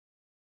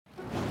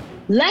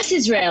Less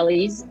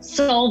Israelis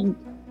solved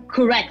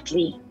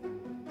correctly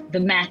the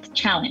math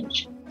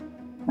challenge.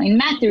 In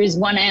math, there is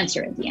one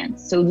answer at the end.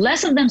 So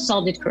less of them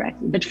solved it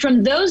correctly. But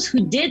from those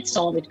who did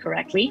solve it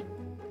correctly,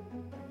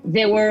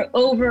 there were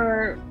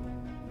over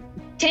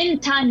 10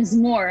 times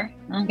more,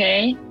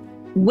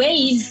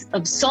 ways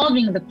of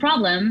solving the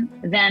problem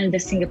than the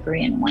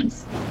Singaporean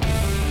ones.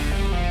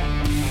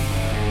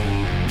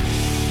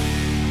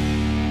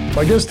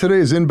 My guest today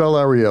is Inbal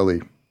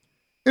Arieli.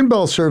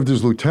 Inbal served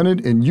as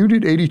lieutenant in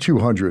Unit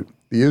 8200,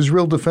 the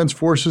Israel Defense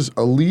Forces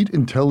elite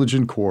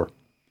intelligence corps.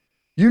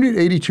 Unit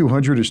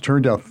 8200 has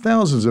turned out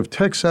thousands of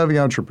tech-savvy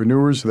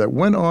entrepreneurs that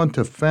went on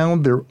to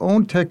found their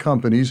own tech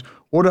companies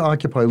or to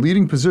occupy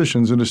leading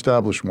positions in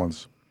established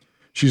ones.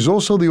 She's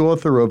also the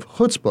author of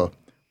Chutzpah,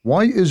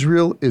 Why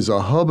Israel is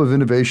a Hub of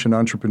Innovation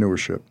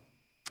Entrepreneurship.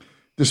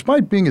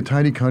 Despite being a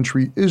tiny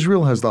country,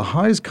 Israel has the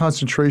highest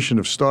concentration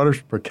of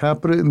startups per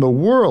capita in the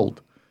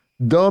world.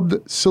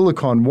 Dubbed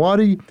Silicon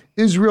Wadi,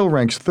 Israel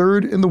ranks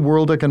third in the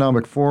World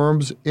Economic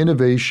Forum's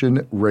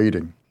innovation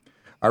rating.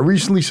 I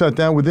recently sat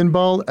down with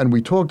Inbal and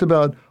we talked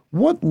about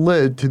what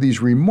led to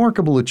these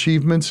remarkable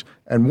achievements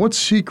and what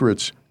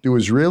secrets do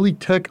Israeli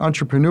tech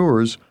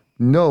entrepreneurs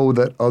know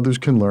that others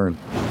can learn.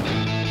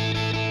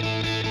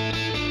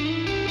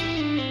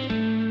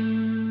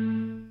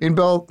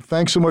 Inbal,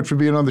 thanks so much for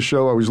being on the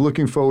show. I was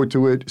looking forward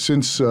to it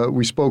since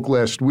we spoke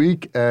last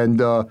week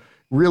and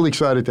really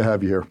excited to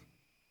have you here.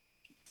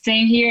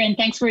 Same here, and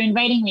thanks for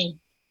inviting me.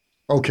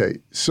 Okay,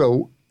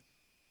 so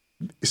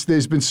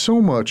there's been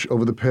so much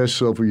over the past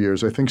several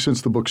years, I think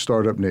since the book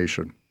Startup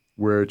Nation,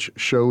 which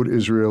showed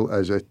Israel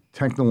as a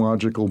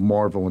technological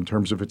marvel in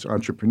terms of its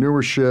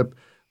entrepreneurship,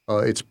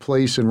 its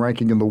place and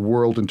ranking in the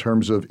world in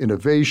terms of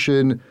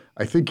innovation.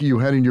 I think you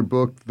had in your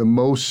book the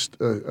most,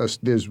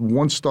 there's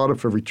one startup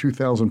for every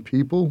 2,000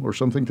 people or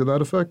something to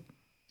that effect?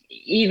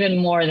 Even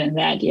more than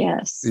that,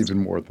 yes. Even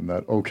more than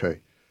that,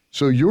 okay.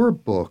 So your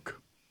book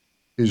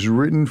is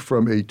written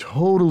from a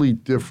totally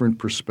different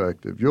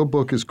perspective. Your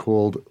book is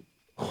called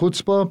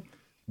Chutzpah,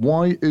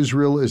 Why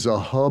Israel is a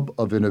Hub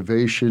of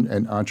Innovation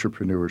and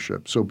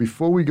Entrepreneurship. So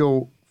before we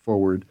go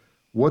forward,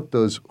 what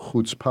does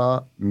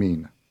chutzpah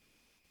mean?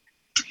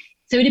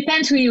 So it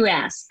depends who you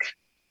ask.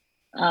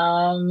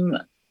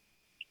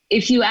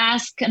 If you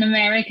ask an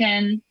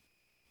American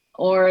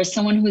or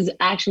someone who's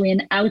actually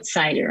an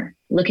outsider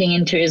looking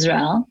into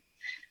Israel,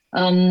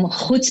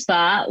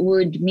 chutzpah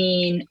would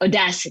mean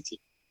audacity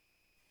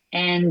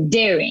and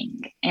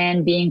daring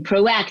and being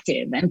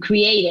proactive and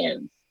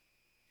creative.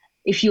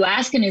 If you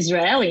ask an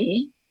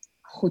Israeli,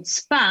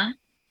 chutzpah,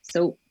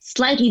 so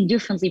slightly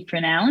differently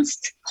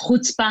pronounced,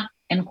 chutzpah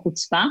and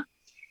chutzpah.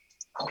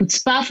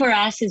 Chutzpah for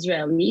us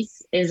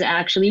Israelis is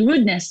actually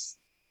rudeness.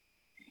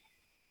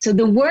 So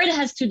the word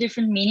has two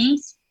different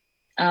meanings,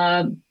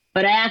 but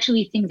I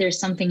actually think there's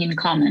something in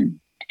common.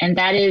 And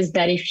that is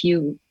that if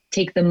you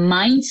take the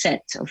mindset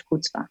of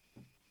chutzpah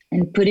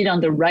and put it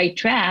on the right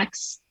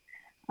tracks,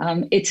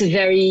 it's a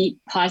very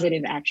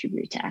positive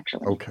attribute,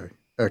 actually. Okay,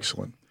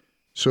 excellent.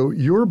 So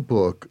your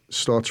book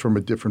starts from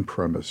a different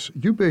premise.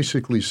 You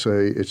basically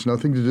say it's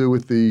nothing to do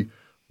with the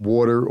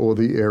water or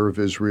the air of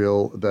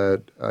Israel,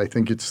 that I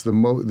think it's the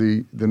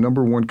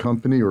number one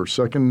company or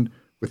second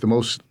with the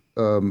most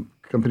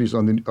companies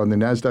on the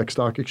NASDAQ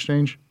stock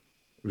exchange.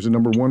 It was the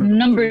number one?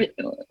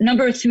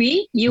 Number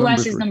three.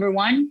 U.S. is number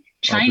one.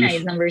 China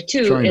is number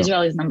two. China.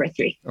 Israel is number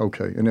three.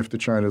 Okay, and after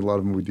China, a lot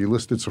of them were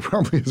delisted, so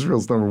probably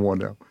Israel's number one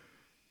now.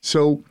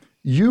 So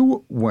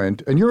you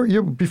went, and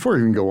you're before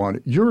you even go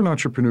on, you're an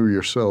entrepreneur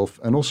yourself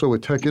and also a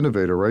tech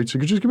innovator, right? So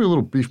could you just give me a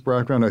little brief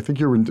background? I think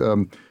you're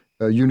in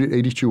Unit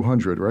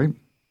 8200, right?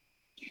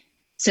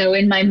 So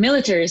in my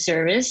military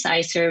service,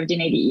 I served in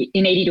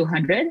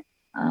 8200,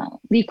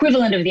 the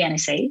equivalent of the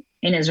NSA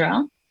in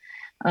Israel.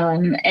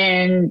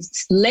 And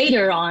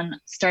later on,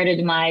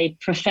 started my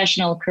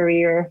professional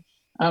career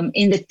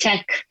in the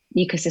tech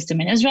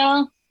ecosystem in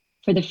Israel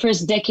for the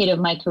first decade of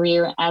my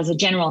career as a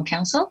general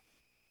counsel.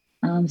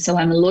 So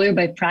I'm a lawyer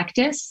by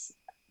practice,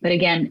 but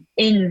again,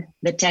 in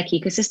the tech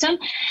ecosystem.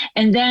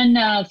 And then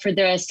for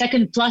the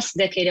second plus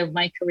decade of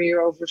my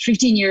career, over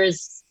 15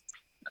 years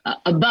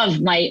above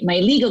my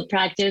legal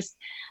practice,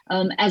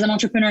 as an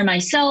entrepreneur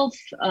myself,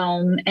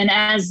 and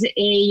as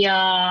a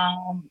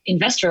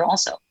investor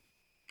also.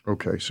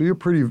 Okay, so you're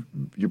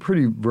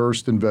pretty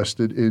versed,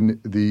 invested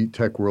in the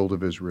tech world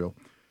of Israel.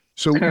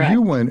 So Correct.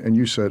 You went and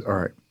you said, all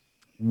right,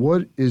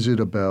 what is it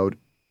about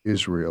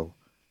Israel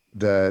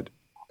that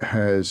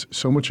has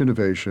so much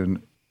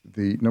innovation,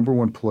 the number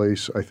one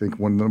place, I think,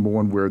 number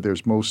one where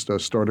there's most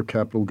startup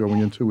capital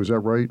going into, is that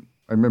right?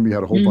 I remember you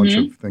had a whole bunch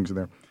of things in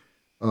there.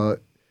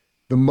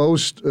 The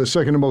most,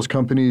 second to most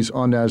companies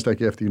on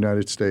NASDAQ after the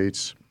United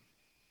States.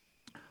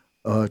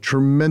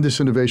 Tremendous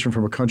innovation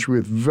from a country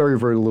with very,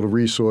 very little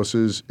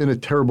resources in a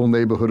terrible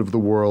neighborhood of the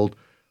world.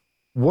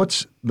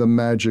 What's the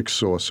magic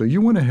sauce? So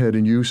you went ahead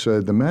and you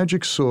said the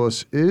magic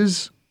sauce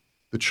is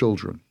the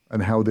children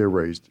and how they're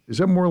raised. Is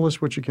that more or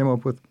less what you came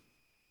up with?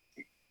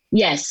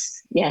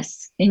 Yes,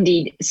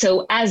 indeed.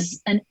 So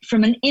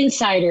from an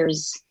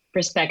insider's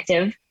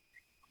perspective,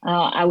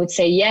 I would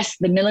say, yes,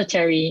 the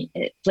military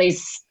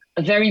plays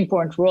a very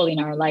important role in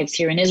our lives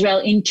here in Israel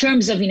in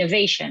terms of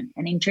innovation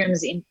and in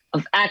terms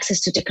of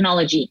access to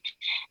technology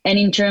and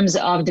in terms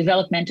of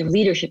development of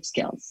leadership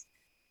skills.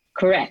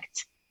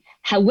 Correct.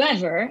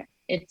 However,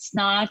 it's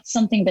not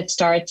something that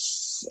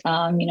starts,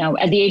 at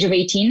the age of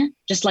 18,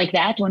 just like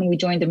that, when we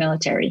joined the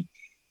military.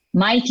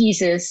 My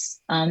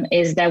thesis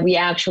is that we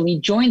actually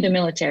joined the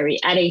military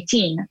at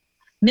 18,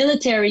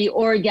 military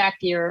or gap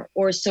year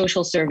or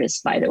social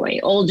service, by the way,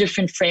 all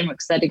different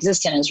frameworks that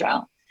exist in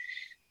Israel.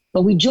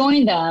 But we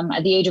joined them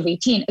at the age of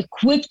 18,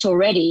 equipped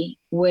already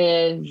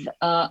with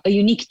a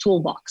unique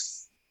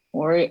toolbox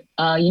or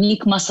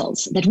unique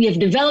muscles that we have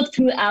developed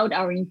throughout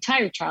our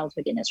entire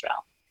childhood in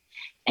Israel.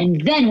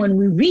 And then when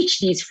we reach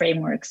these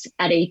frameworks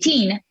at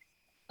 18,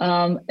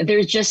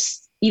 there's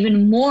just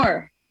even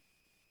more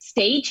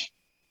stage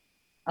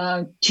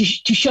to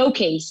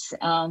showcase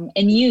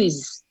and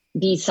use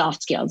these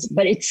soft skills.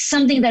 But it's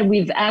something that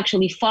we've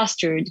actually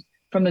fostered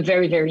from a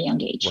very, very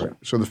young age. Right.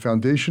 So the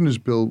foundation is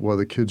built while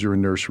the kids are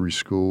in nursery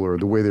school or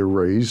the way they're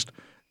raised.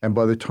 And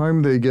by the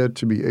time they get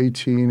to be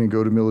 18 and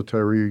go to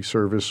military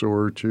service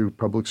or to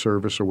public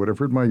service or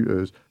whatever it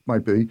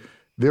might be,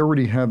 they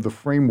already have the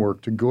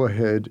framework to go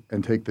ahead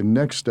and take the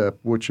next step,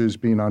 which is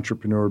be an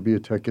entrepreneur, be a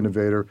tech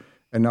innovator,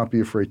 and not be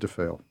afraid to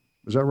fail.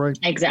 Is that right?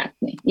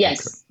 Exactly.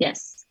 Yes. Okay.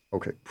 Yes.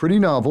 Okay. Pretty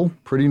novel.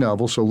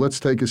 So let's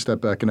take a step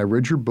back. And I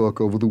read your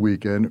book over the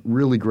weekend.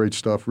 Really great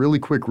stuff. Really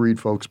quick read,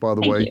 folks, by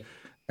the way. Thank you.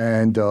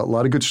 And a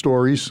lot of good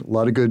stories, a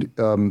lot of good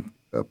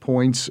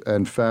points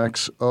and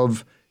facts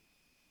of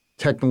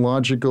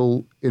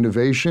technological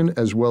innovation,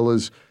 as well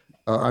as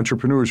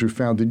entrepreneurs who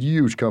founded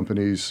huge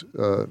companies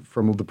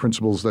from the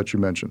principles that you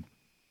mentioned.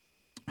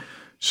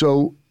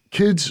 So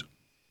kids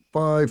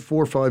 4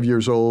 or 5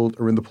 years old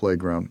are in the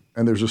playground,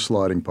 and there's a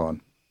sliding pond.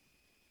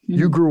 Mm-hmm.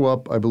 You grew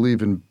up, I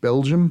believe, in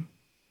Belgium.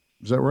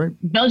 Is that right?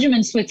 Belgium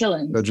and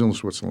Switzerland. Belgium and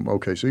Switzerland.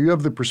 Okay, so you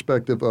have the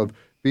perspective of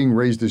being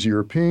raised as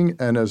European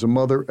and as a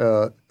mother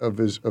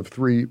of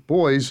 3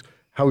 boys,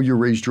 how you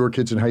raised your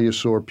kids and how you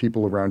saw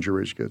people around your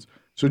age kids.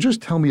 So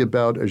just tell me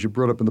about, as you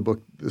brought up in the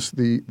book,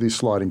 the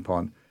sliding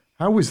pond.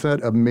 How is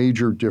that a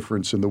major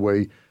difference in the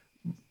way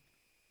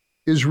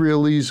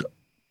Israelis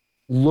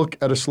look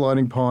at a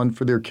sliding pond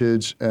for their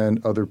kids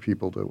and other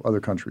people do, other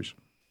countries?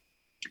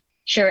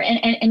 Sure,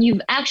 and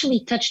you've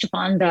actually touched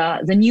upon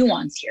the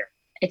nuance here.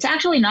 It's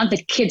actually not the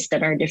kids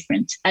that are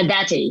different at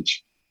that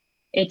age.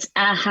 It's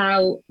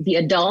how the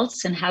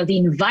adults and how the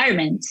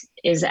environment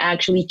is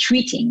actually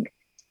treating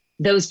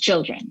those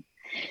children.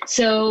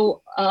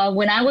 So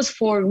when I was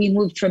 4, we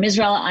moved from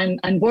Israel.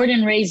 I'm born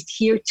and raised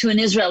here to an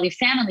Israeli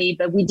family,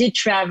 but we did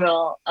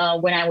travel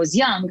when I was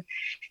young.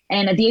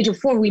 And at the age of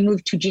 4, we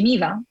moved to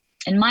Geneva.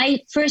 And my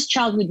first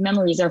childhood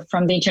memories are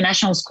from the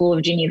International School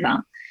of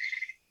Geneva.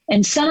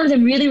 And some of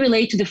them really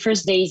relate to the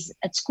first days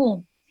at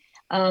school.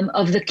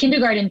 Of the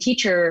kindergarten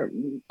teacher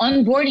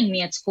onboarding me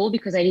at school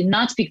because I did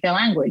not speak the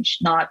language,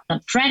 not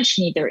French,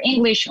 neither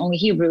English, only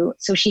Hebrew.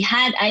 So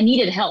I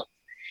needed help.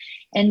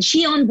 And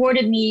she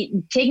onboarded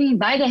me, taking me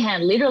by the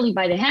hand, literally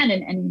by the hand,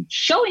 and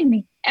showing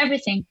me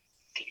everything.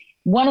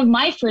 One of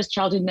my first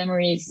childhood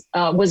memories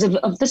was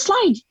of the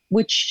slide,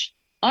 which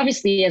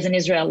obviously as an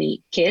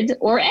Israeli kid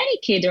or any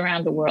kid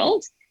around the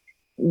world,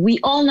 we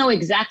all know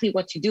exactly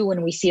what to do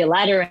when we see a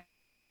ladder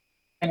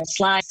and a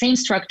slide, same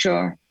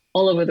structure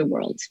all over the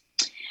world.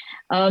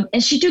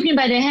 And she took me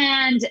by the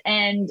hand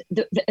and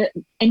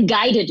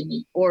guided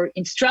me or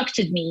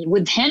instructed me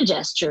with hand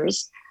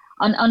gestures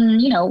on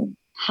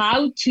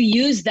how to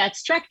use that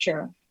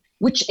structure,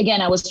 which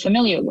again, I was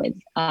familiar with.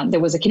 There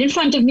was a kid in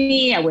front of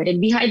me. I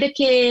waited behind the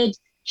kid.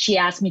 She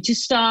asked me to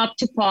stop,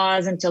 to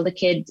pause until the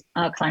kid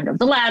climbed up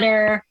the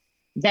ladder.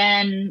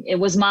 Then it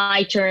was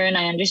my turn.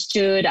 I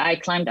understood. I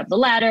climbed up the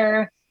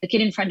ladder. The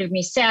kid in front of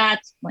me sat,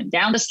 went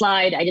down the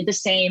slide. I did the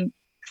same.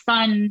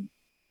 Fun,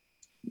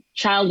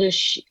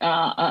 childish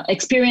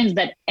experience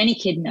that any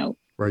kid knows.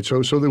 Right.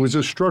 So there was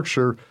a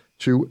structure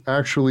to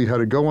actually how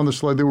to go on the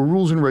slide. There were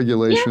rules and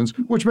regulations,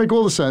 which make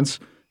all the sense.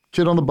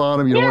 Kid on the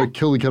bottom, you don't want to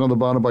kill the kid on the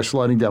bottom by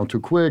sliding down too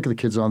quick. The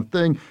kid's on the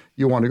thing.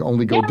 You want to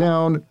only go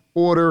down,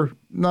 order,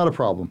 not a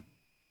problem.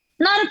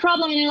 Not a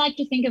problem. And I like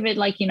to think of it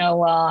like,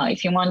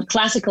 if you want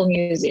classical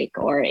music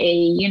or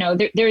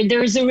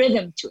there's a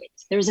rhythm to it.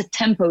 There's a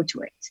tempo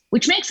to it,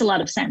 which makes a lot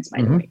of sense,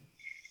 by the way.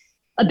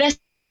 The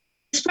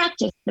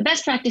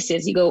best practice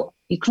is you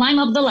climb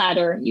up the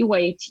ladder, you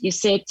wait, you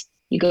sit,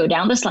 you go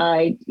down the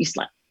slide, you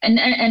slide, and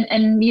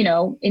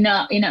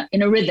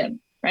in a rhythm,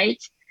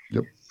 right?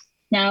 Yep.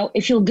 Now,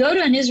 if you'll go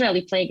to an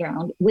Israeli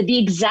playground with the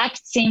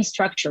exact same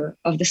structure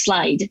of the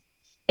slide,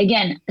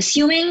 again,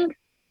 assuming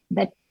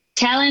that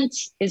talent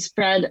is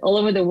spread all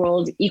over the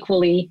world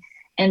equally,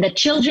 and that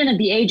children at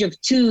the age of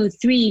 2,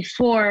 3,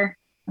 4,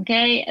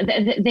 okay,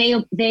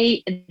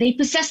 they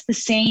possess the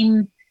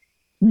same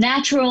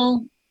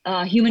natural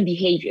human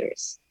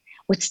behaviors.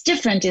 What's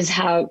different is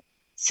how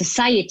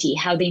society,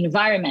 how the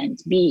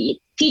environment, be it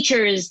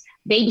teachers,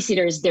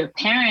 babysitters, their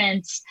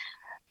parents,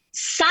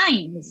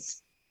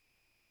 signs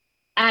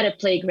at a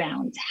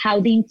playground, how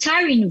the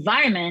entire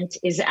environment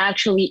is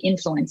actually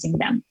influencing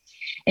them.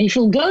 And if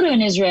you'll go to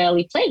an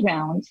Israeli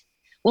playground,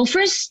 well,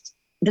 first,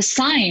 the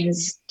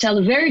signs tell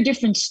a very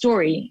different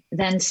story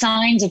than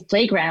signs of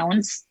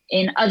playgrounds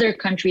in other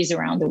countries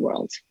around the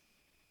world.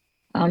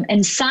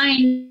 And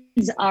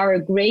signs are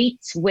a great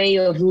way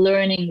of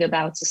learning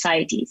about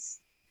societies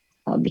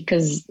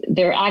because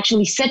they're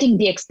actually setting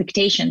the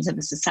expectations of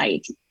a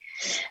society.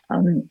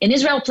 In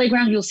Israel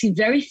playground, you'll see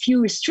very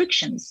few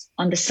restrictions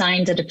on the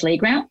signs at the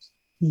playground,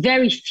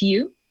 very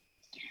few.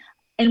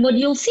 And what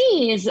you'll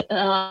see is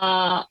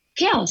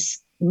chaos,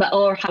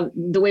 or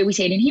the way we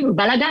say it in Hebrew,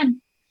 balagan.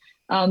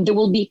 There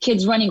will be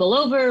kids running all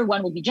over,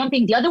 one will be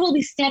jumping, the other will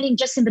be standing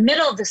just in the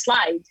middle of the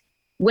slide,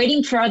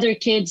 waiting for other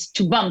kids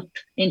to bump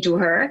into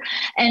her.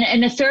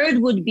 And a third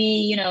would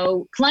be,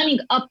 climbing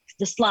up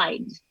the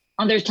slide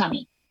on their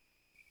tummy.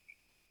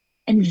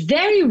 And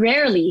very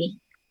rarely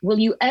will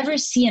you ever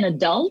see an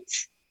adult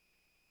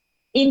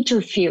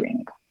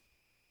interfering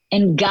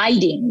and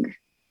guiding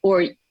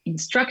or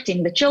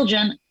instructing the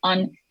children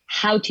on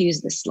how to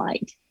use the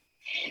slide.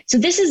 So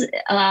this is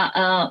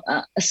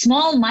a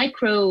small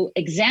micro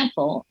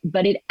example,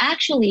 but it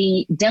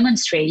actually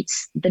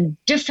demonstrates the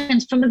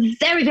difference from a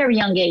very, very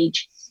young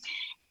age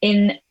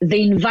in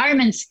the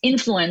environment's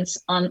influence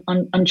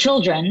on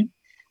children,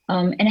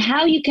 and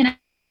how you can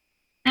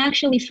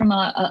actually from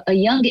a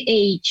young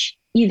age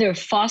either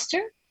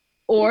foster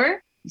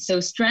or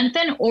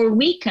strengthen or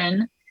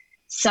weaken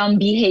some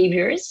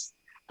behaviors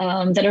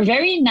that are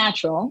very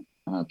natural,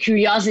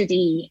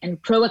 curiosity and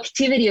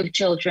proactivity of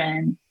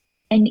children,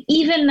 and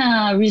even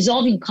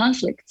resolving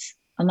conflicts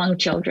among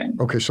children.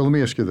 Okay, so let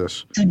me ask you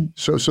this.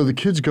 So the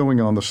kids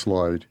going on the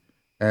slide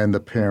and the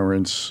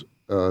parents,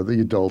 the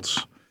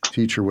adults,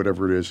 teacher,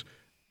 whatever it is,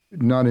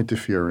 not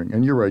interfering.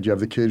 And you're right, you have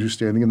the kid who's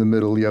standing in the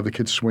middle, you have the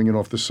kid swinging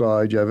off the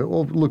side, you have it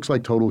looks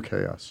like total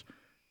chaos.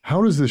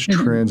 How does this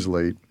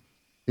translate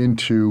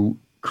into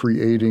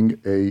creating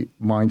a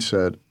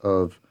mindset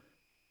of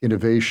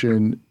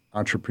innovation,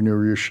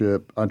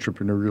 entrepreneurship,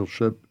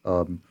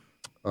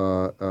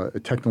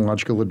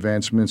 technological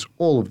advancements,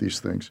 all of these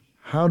things?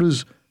 How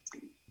does,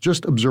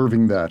 just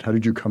observing that, how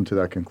did you come to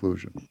that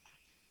conclusion?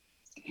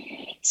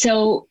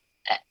 So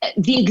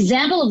the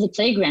example of the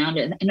playground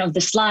and of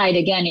the slide,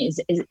 again, is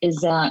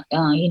a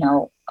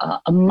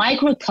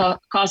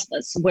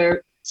microcosmos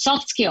where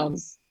soft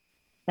skills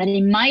that,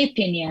 in my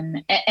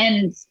opinion,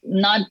 and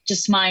not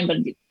just mine, but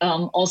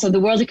also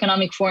the World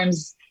Economic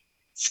Forum's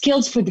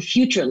skills for the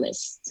future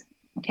list,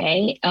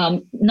 okay?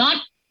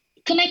 Not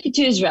connected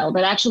to Israel,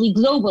 but actually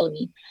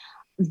globally,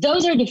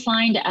 those are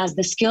defined as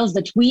the skills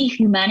that we,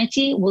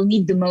 humanity, will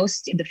need the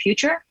most in the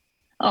future,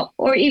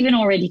 or even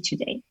already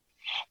today.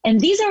 And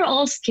these are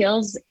all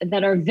skills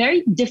that are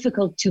very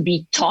difficult to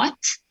be taught.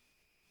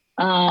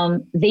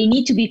 They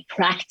need to be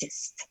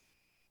practiced.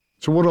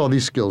 So what are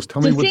these skills?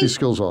 Tell me what these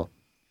skills are.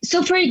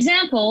 So for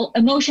example,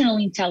 emotional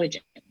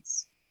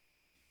intelligence.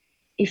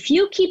 If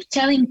you keep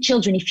telling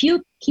children, if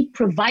you keep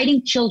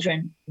providing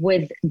children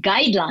with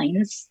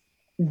guidelines,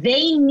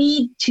 they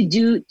need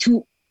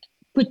to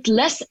put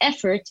less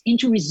effort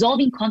into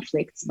resolving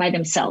conflicts by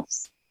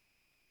themselves.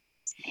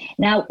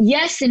 Now,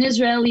 yes, in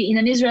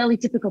an Israeli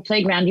typical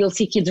playground, you'll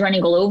see kids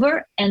running all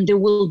over, and there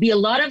will be a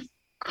lot of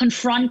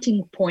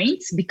confronting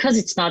points because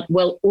it's not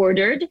well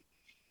ordered.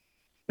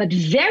 But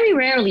very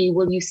rarely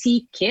will you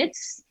see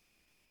kids,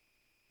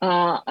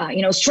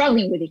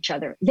 struggling with each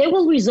other. They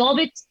will resolve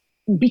it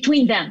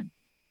between them.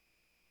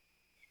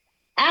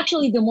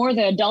 Actually, the more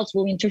the adults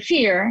will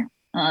interfere,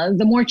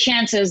 the more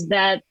chances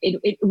that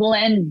it will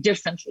end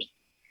differently.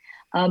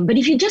 But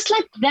if you just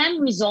let them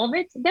resolve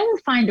it, they will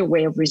find a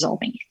way of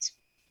resolving it.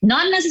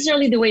 Not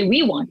necessarily the way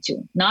we want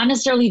to, not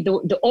necessarily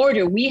the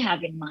order we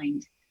have in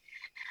mind.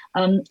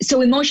 So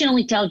emotional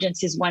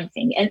intelligence is one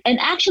thing. And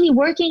actually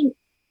working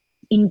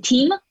in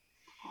team,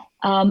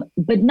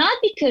 but not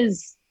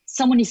because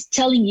someone is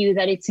telling you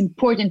that it's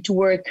important to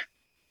work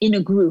in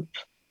a group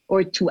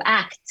or to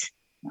act,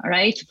 all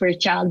right, for a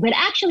child, but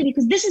actually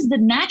because this is the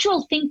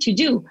natural thing to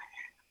do.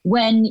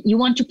 When you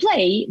want to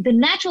play, the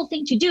natural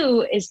thing to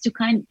do is to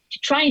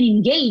try and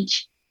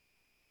engage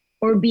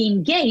or be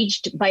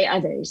engaged by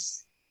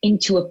others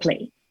into a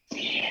play.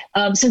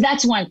 So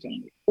that's one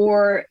thing.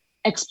 Or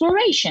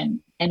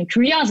exploration and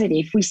curiosity.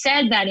 If we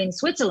said that in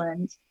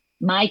Switzerland,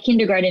 my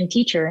kindergarten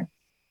teacher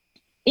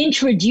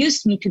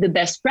introduced me to the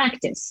best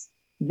practice,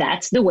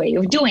 that's the way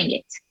of doing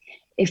it.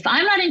 If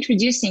I'm not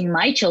introducing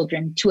my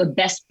children to a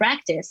best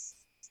practice,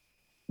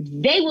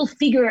 they will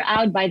figure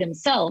out by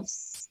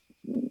themselves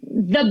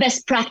the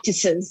best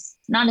practices,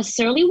 not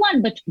necessarily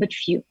one, but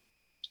few.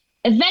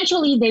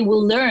 Eventually, they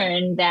will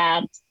learn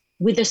that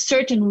with a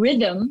certain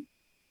rhythm,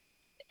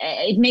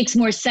 it makes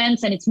more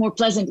sense and it's more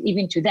pleasant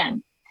even to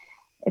them.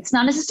 It's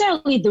not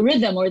necessarily the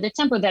rhythm or the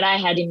tempo that I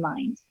had in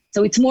mind.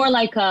 So it's more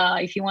like,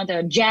 if you want,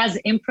 a jazz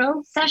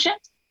improv session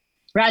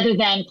rather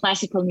than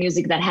classical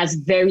music that has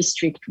very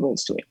strict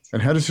rules to it.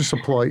 And how does this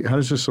apply? How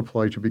does this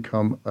apply to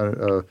become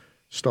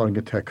starting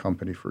a tech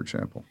company, for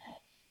example?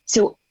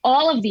 So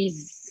all of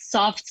these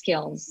soft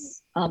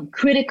skills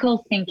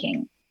critical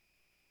thinking,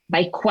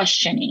 by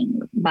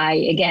questioning, by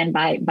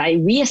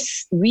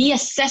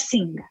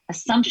reassessing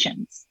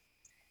assumptions,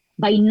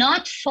 by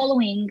not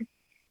following,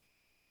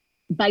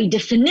 by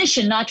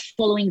definition, not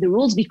following the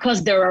rules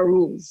because there are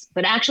rules,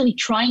 but actually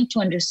trying to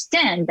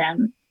understand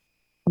them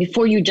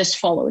before you just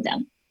follow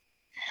them.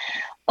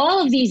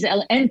 All of these,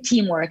 and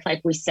teamwork,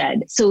 like we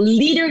said. So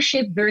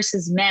leadership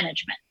versus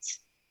management.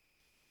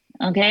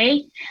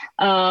 Okay?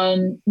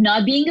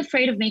 Not being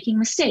afraid of making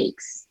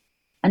mistakes.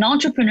 An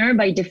entrepreneur,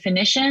 by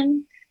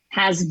definition,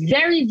 has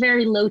very,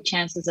 very low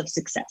chances of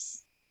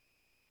success.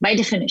 By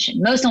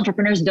definition, most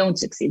entrepreneurs don't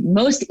succeed.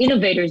 Most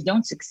innovators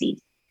don't succeed.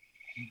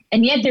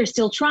 And yet they're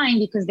still trying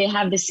because they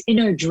have this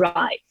inner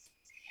drive.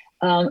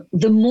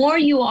 The more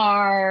you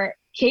are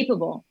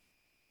capable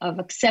of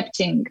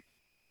accepting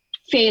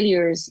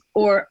failures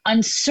or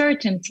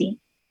uncertainty,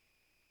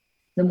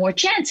 the more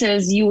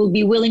chances you will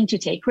be willing to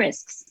take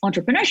risks.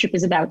 Entrepreneurship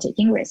is about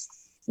taking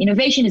risks.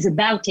 Innovation is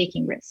about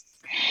taking risks.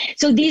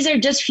 So these are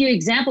just few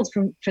examples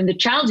from the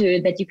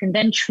childhood that you can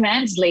then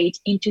translate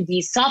into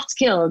these soft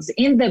skills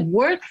in the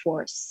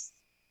workforce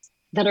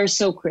that are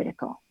so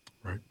critical.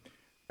 Right.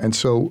 And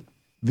so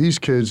these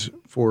kids,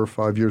 4 or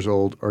 5 years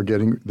old, are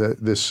getting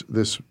this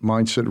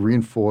mindset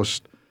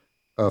reinforced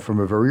from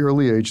a very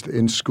early age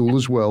in school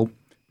as well,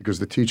 because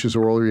the teachers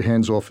are all your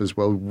hands off as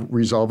well.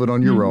 Resolve it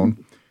on your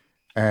own.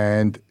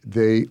 And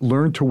they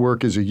learn to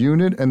work as a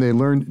unit, and they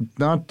learn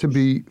not to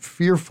be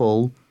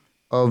fearful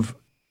of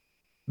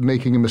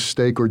making a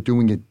mistake or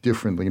doing it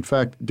differently. In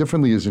fact,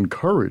 differently is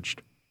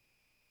encouraged.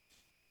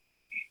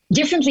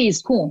 Differently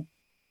is cool.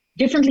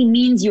 Differently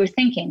means you're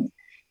thinking.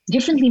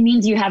 Differently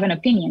means you have an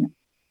opinion.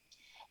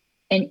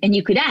 And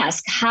you could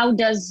ask, how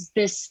does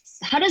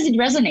it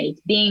resonate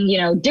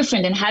being,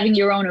 different and having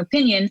your own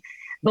opinion?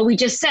 But we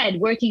just said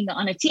working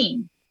on a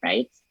team,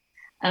 right?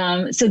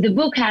 So the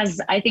book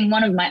has, I think,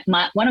 one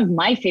of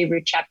my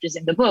favorite chapters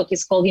in the book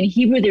is called, in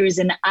Hebrew, there is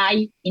an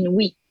I in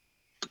we.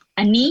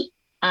 Ani,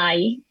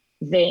 I,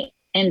 the,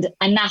 and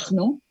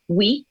anachnu,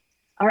 we,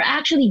 are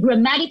actually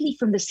grammatically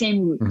from the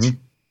same root.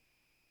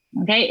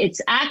 Mm-hmm. Okay,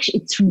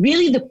 it's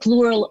really the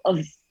plural of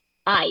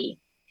I,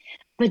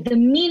 but the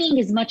meaning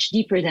is much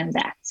deeper than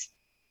that.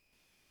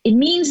 It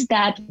means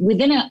that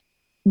within a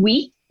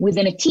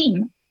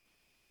team,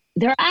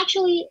 there are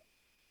actually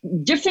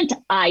different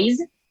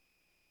I's,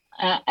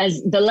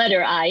 as the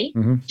letter I,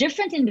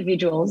 different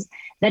individuals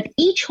that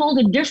each hold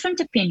a different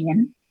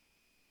opinion,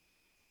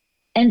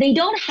 and they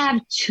don't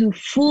have to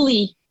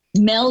fully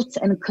melt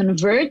and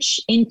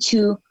converge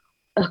into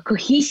a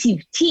cohesive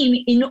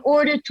team in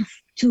order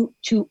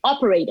to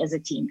operate as a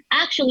team.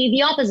 Actually,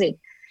 the opposite.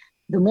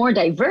 The more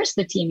diverse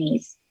the team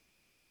is,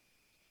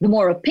 the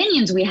more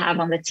opinions we have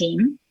on the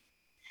team,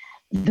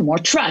 the more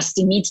trust.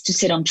 It needs to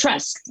sit on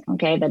trust.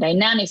 Okay, the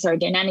dynamics are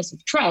dynamics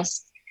of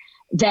trust.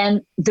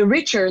 Then the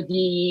richer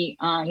the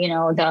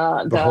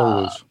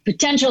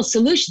potential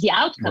solution, the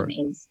outcome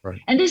is.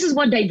 Right. And this is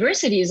what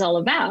diversity is all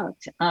about,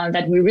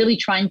 that we're really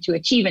trying to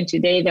achieve. And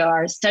today there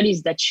are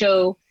studies that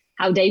show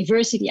how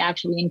diversity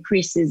actually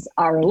increases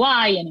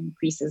ROI and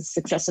increases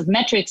success of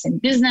metrics in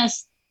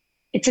business.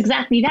 It's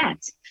exactly that.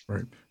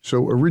 Right.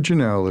 So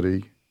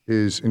originality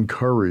is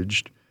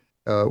encouraged,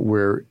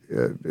 where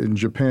in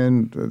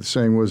Japan, the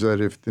saying was that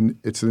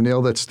it's the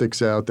nail that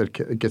sticks out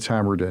that gets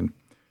hammered in.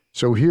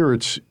 So here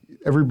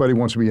everybody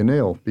wants to be a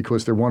nail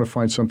because they want to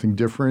find something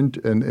different,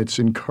 and it's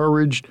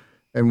encouraged,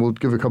 and we'll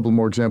give a couple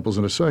more examples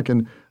in a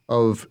second,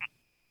 of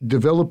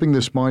developing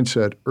this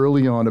mindset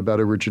early on about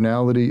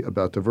originality,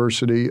 about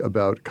diversity,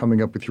 about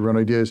coming up with your own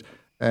ideas.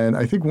 And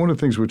I think one of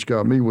the things which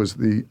got me was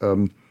the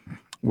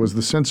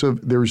sense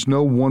of there's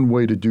no one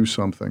way to do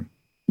something.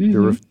 Mm-hmm.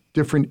 There are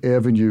different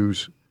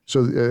avenues.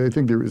 So I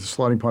think the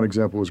sliding pond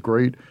example was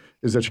great,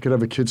 is that you could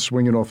have a kid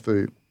swinging off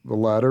the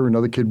ladder,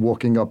 another kid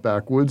walking up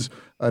backwards,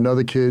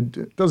 another kid,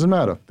 it doesn't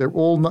matter.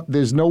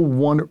 There's no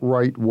one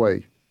right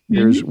way.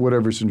 There's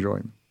whatever's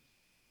enjoying.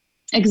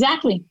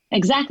 Exactly.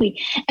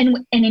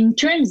 And in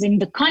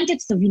the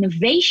context of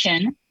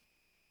innovation,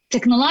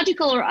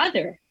 technological or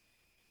other,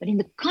 but in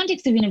the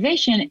context of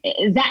innovation,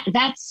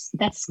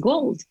 that's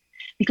gold.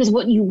 Because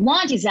what you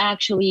want is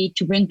actually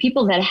to bring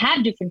people that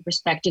have different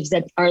perspectives,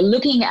 that are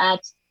looking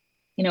at,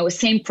 a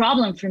same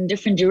problem from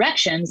different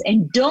directions,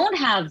 and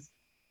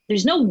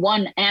there's no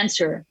one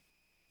answer,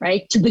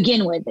 right, to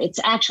begin with. It's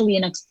actually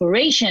an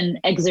exploration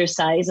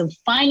exercise of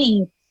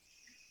finding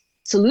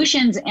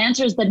solutions,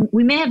 answers that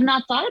we may have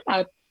not thought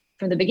about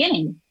from the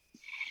beginning.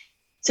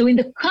 So in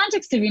the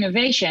context of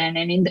innovation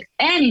and in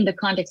the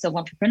context of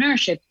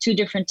entrepreneurship, two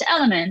different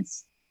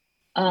elements,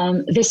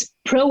 this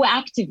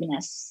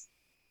proactiveness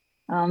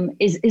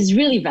is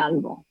really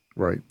valuable.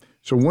 Right.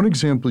 So one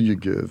example you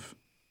give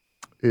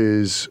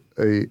is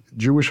a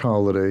Jewish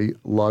holiday,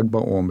 Lag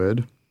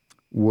BaOmer,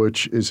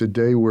 which is a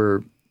day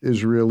where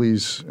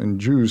Israelis and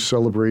Jews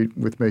celebrate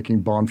with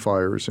making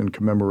bonfires in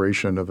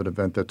commemoration of an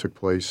event that took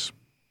place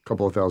a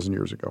couple of thousand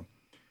years ago.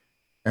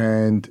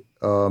 And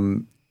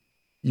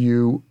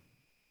you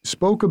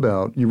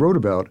wrote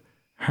about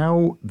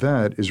how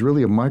that is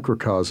really a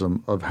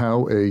microcosm of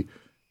how a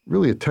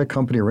really a tech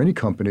company or any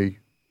company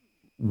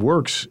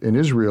works in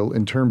Israel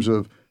in terms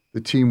of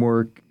the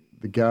teamwork,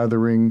 the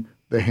gathering,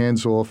 the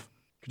hands-off.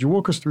 Could you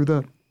walk us through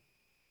that?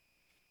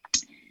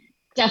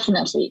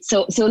 Definitely.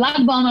 So Lag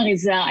BaOmer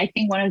is, I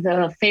think, one of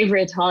the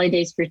favorite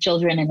holidays for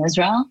children in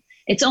Israel.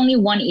 It's only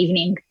one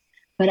evening,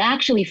 but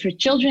actually for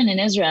children in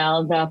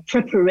Israel, the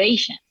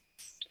preparation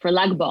for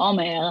Lag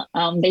BaOmer,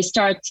 they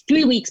start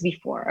 3 weeks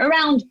before,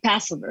 around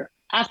Passover,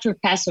 after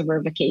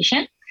Passover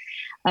vacation,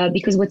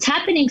 because what's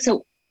happening,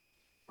 so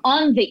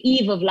on the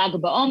eve of Lag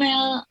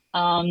BaOmer,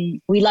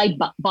 we light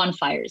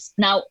bonfires.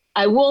 Now,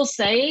 I will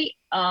say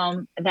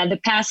that the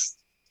past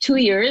 2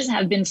 years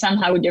have been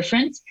somehow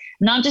different,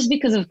 not just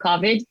because of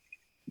COVID,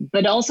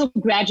 but also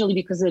gradually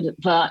because of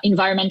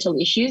environmental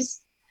issues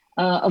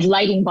of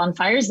lighting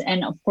bonfires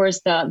and, of course,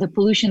 the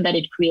pollution that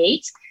it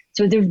creates.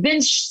 So there have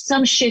been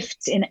some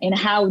shifts in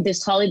how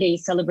this holiday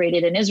is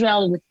celebrated in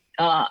Israel with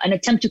an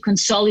attempt to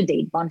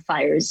consolidate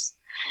bonfires.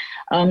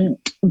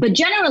 But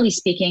generally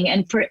speaking,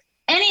 and for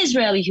any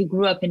Israeli who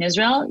grew up in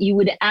Israel, you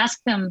would ask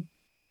them,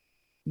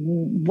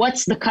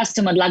 what's the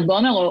custom of Lag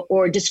BaOmer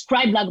or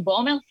describe Lag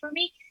BaOmer for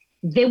me?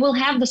 They will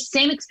have the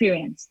same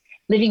experience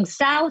living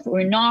south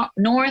or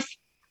north,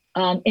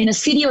 in a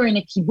city or in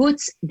a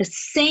kibbutz, the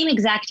same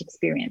exact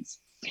experience.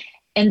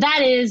 And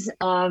that is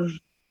of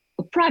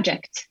a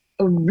project,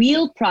 a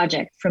real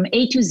project from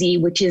A to Z,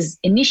 which is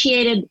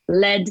initiated,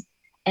 led,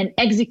 and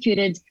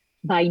executed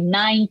by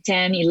 9,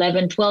 10,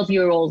 11,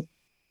 12-year-old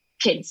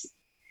kids.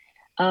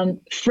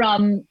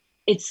 From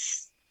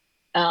its,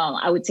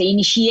 I would say,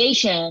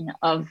 initiation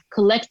of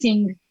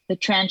collecting the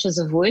tranches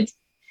of wood.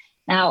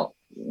 Now,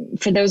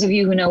 for those of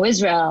you who know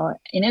Israel,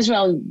 in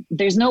Israel,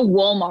 there's no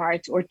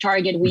Walmart or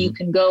Target where you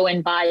can go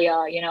and buy,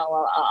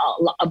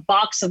 a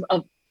box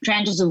of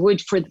tranches of wood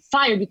for the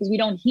fire, because we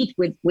don't heat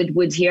with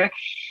wood here.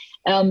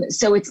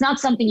 So it's not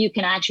something you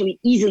can actually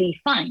easily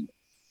find.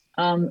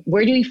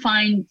 Where do we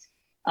find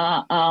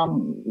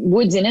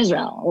woods in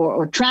Israel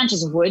or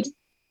tranches of wood?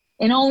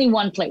 In only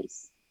one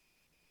place,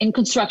 in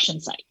construction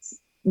sites,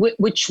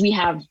 which we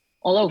have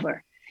all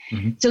over.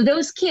 So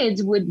those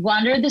kids would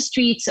wander the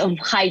streets of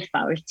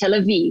Haifa or Tel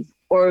Aviv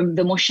or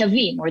the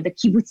Moshavim or the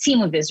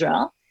Kibbutzim of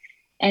Israel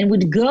and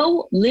would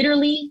go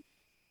literally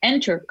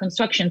enter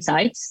construction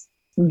sites,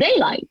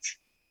 daylight,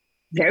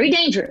 very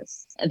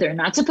dangerous. They're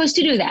not supposed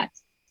to do that.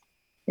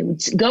 They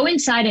would go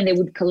inside and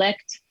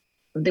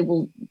they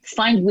will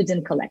find woods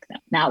and collect them.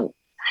 Now,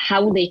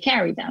 how will they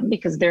carry them?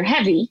 Because they're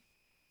heavy,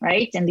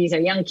 right? And these are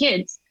young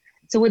kids.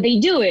 So what they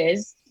do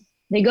is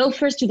they go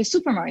first to the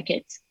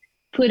supermarket,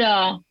 put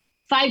a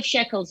 5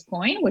 shekels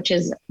coin, which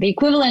is the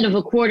equivalent of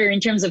a quarter in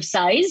terms of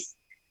size.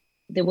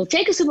 They will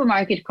take a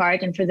supermarket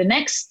cart, and for the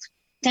next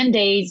 10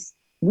 days,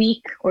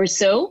 week or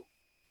so,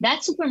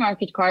 that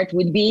supermarket cart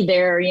would be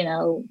their,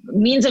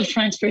 means of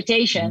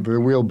transportation.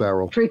 The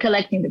wheelbarrow. For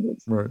collecting the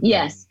goods. Right.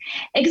 Yes,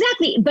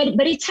 exactly.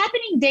 But it's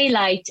happening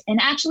daylight, and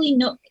actually,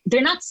 no,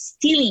 they're not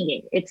stealing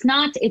it. It's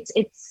not, it's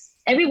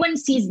everyone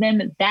sees them.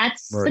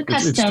 That's the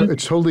custom.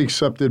 It's totally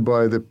accepted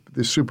by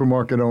the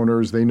supermarket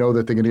owners. They know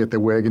that they're going to get their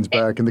wagons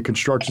back, and the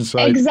construction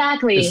site.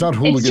 Exactly. It's not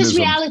hooliganism. It's just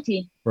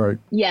reality. Right.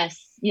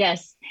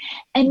 Yes.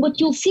 And what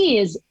you'll see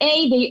is,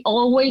 they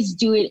always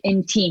do it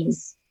in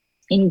teams,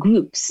 in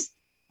groups.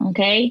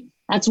 Okay?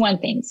 That's one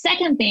thing.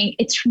 Second thing,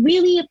 it's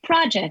really a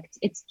project.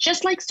 It's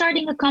just like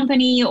starting a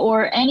company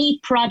or any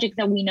project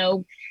that we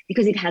know,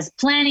 because it has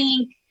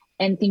planning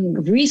and thinking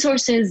of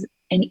resources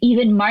and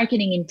even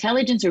marketing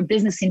intelligence or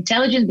business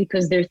intelligence,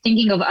 because they're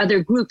thinking of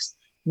other groups.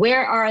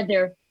 Where are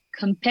their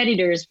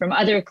competitors from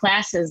other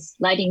classes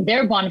lighting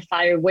their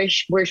bonfire? Where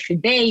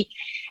should they?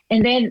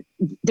 And then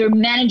they're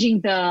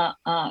managing the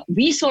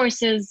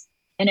resources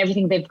and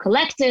everything they've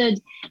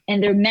collected,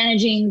 and they're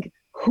managing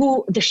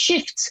the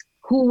shifts,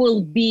 who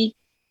will be,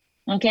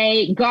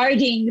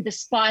 guarding the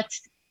spot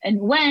and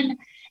when,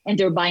 and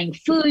they're buying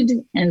food,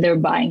 and they're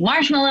buying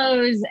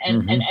marshmallows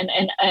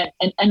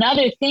and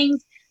other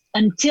things,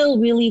 until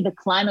really the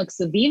climax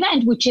of the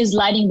event, which is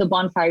lighting the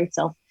bonfire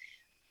itself.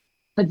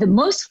 But the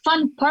most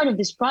fun part of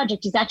this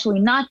project is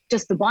actually not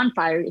just the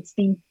bonfire, it's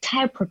the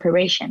entire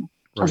preparation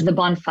of the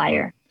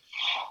bonfire.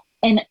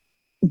 And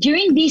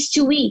during these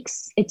 2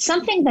 weeks, it's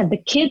something that the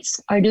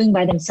kids are doing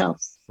by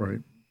themselves. Right.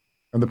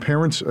 And the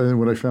parents, and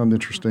what I found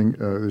interesting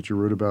that you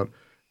wrote about,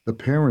 the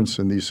parents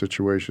in these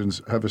situations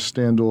have a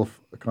standoff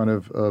kind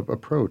of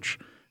approach.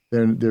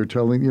 They're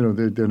telling,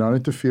 they're not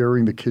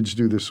interfering. The kids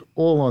do this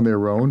all on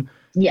their own.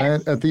 Yes.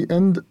 And at the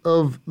end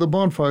of the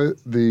bonfire,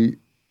 the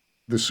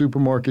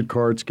supermarket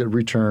carts get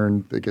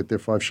returned. They get their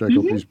 5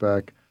 shekel piece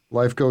back.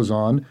 Life goes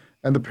on.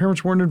 And the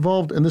parents weren't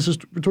involved. And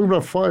we're talking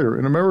about fire.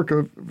 In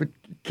America, if a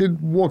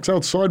kid walks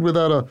outside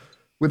without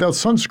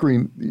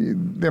sunscreen,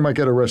 they might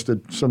get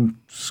arrested. Some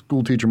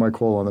school teacher might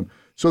call on them.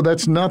 So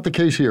that's not the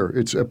case here.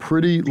 It's a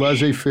pretty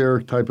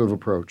laissez-faire type of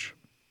approach.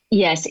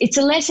 Yes, it's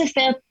a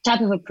laissez-faire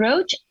type of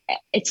approach.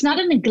 It's not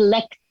a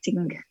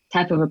neglecting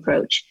type of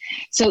approach.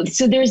 So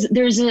there's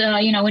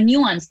a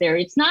nuance there.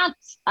 It's not,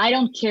 I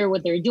don't care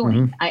what they're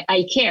doing.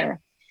 I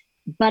care,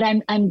 but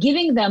I'm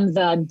giving them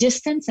the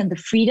distance and the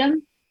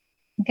freedom,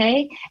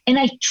 Okay. And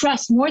I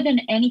trust more than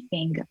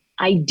anything,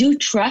 I do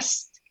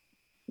trust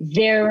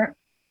their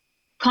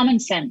common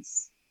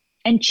sense.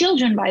 And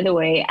children, by the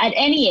way, at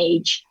any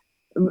age,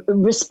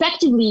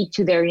 respectively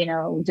to their,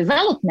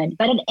 development,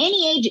 but at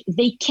any age,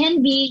 they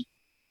can be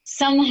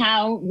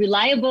somehow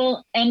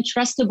reliable and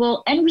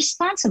trustable and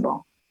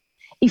responsible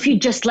if you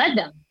just let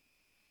them.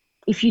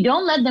 If you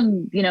don't let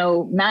them,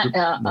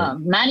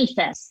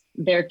 manifest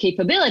their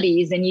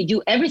capabilities and you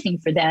do everything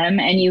for them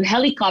and you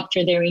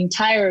helicopter their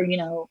entire,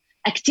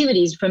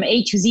 activities from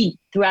A to Z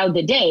throughout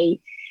the day,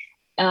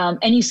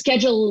 and you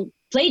schedule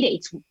play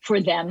dates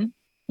for them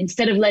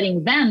instead of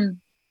letting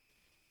them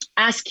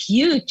ask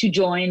you to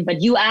join,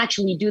 but you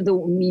actually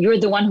you're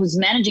the one who's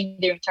managing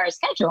their entire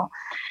schedule.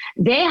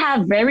 They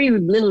have very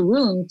little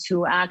room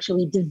to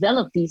actually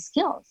develop these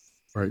skills.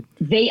 Right.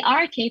 They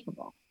are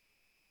capable.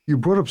 You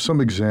brought up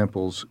some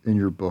examples in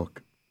your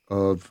book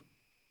of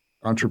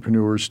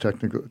entrepreneurs,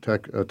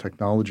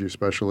 technology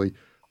especially,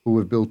 who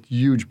have built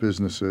huge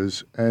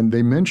businesses, and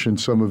they mentioned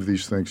some of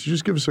these things. Could you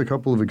just give us a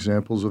couple of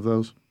examples of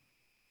those?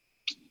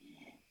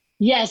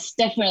 Yes,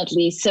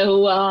 definitely.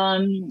 So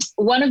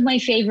one of my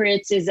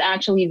favorites is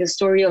actually the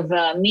story of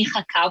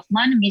Micha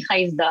Kaufman.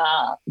 Micha is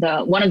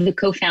the one of the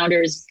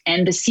co-founders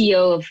and the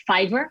CEO of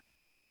Fiverr,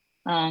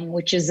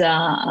 which is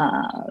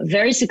a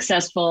very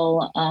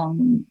successful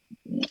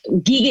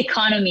gig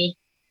economy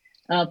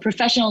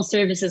professional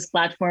services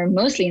platform,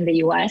 mostly in the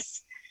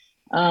U.S.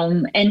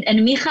 And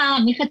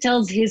Micha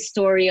tells his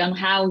story on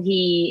how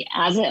he,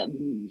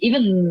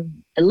 even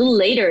a little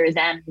later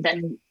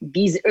than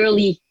these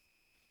early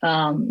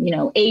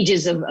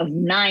ages of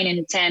 9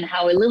 and 10,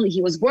 how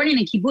he was born in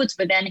a kibbutz,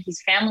 but then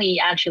his family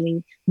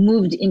actually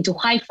moved into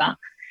Haifa.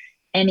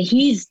 And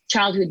his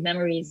childhood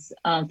memories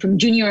from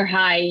junior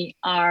high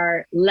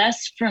are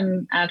less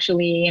from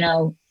actually,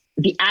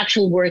 the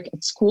actual work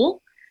at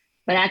school,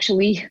 but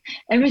actually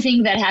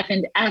everything that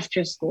happened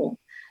after school.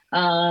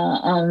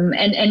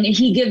 And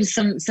he gives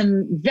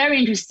some very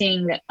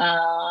interesting,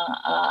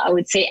 I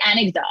would say,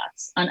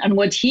 anecdotes on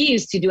what he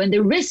used to do and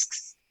the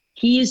risks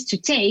he used to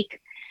take,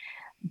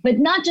 but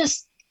not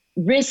just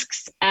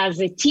risks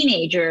as a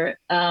teenager,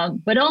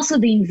 but also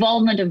the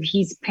involvement of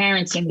his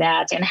parents in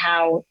that and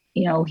how,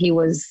 he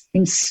was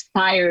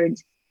inspired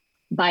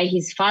by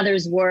his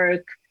father's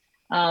work,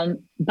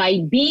 by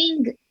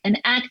being an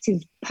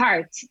active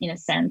part, in a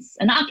sense,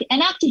 an active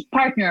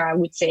partner, I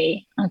would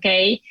say,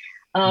 okay,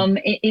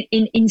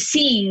 in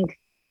seeing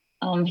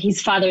his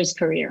father's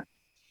career.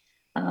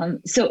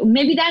 So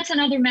maybe that's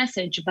another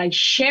message. By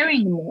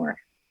sharing more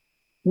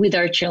with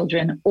our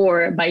children,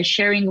 or by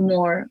sharing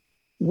more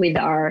with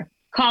our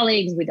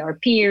colleagues, with our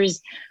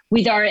peers,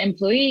 with our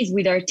employees,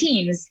 with our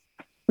teams,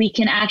 we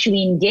can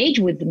actually engage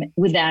with them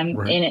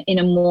right. in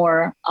a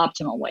more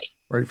optimal way.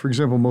 Right. For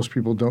example, most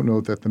people don't know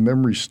that the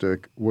memory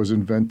stick was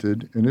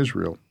invented in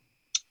Israel.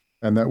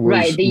 And that was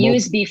right, the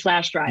USB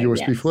flash drive.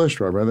 USB flash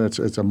drive, right?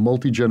 It's a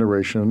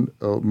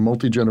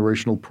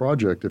multi-generational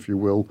project, if you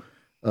will.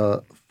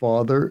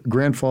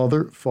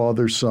 Grandfather,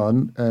 father,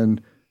 son,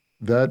 and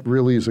that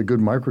really is a good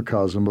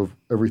microcosm of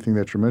everything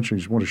that you're mentioning.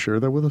 You just want to share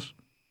that with us?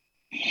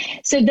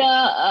 So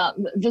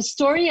the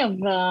story of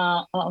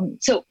the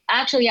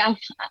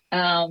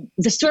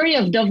story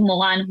of Dov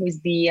Moran, who is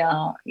the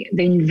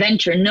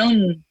inventor,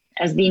 known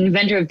as the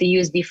inventor of the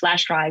USB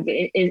flash drive,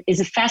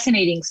 is a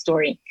fascinating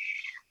story.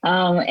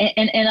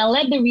 And I'll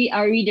let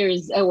our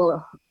readers,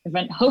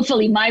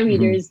 hopefully my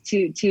readers,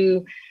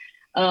 to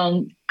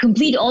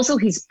complete also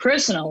his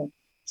personal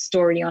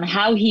story on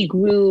how he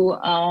grew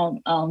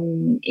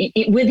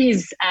with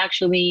his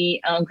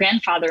actually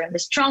grandfather and the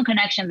strong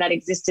connection that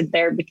existed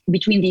there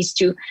between these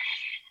two.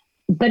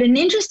 But an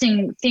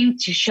interesting thing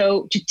to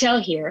tell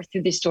here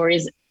through this story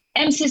is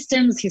M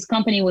Systems, his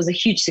company, was a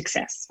huge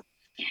success.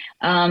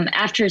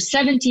 After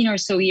 17 or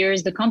so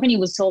years, the company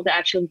was sold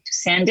actually to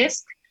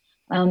SanDisk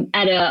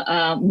at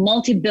a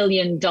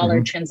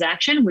multi-billion-dollar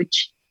transaction,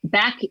 which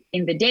back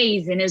in the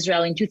days in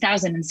Israel in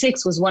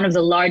 2006 was one of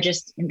the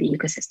largest in the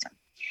ecosystem.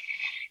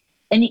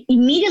 And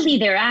immediately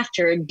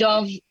thereafter,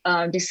 Dov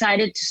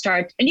decided to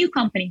start a new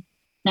company.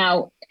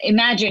 Now,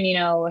 imagine,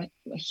 a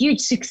huge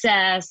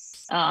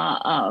success,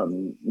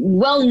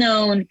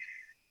 well-known,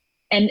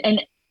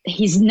 and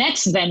his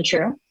next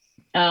venture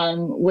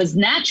was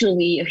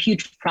naturally a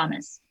huge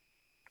promise.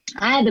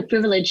 I had the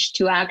privilege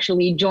to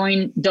actually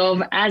join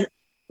Dov as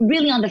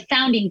really on the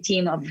founding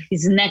team of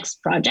his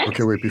next project.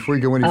 Okay, wait, before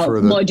you go any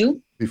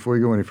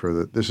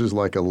further, this is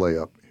like a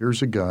layup.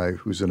 Here's a guy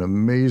who's an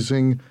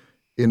amazing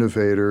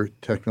innovator,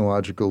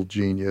 technological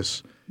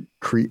genius,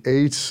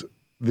 creates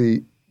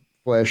the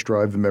flash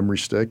drive, the memory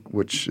stick,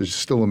 which is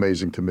still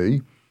amazing to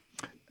me,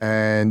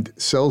 and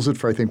sells it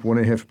for, I think,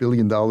 $1.5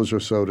 billion or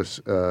so to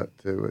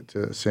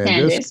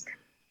SanDisk.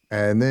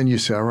 And then you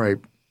say, all right,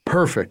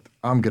 perfect.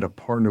 I'm going to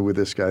partner with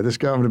this guy. This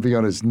guy, I'm going to be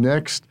on his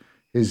next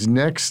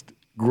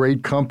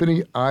great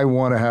company. I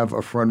want to have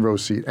a front row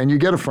seat. And you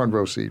get a front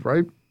row seat,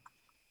 right?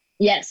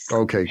 Yes.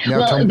 Okay.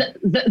 Now Well,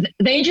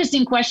 the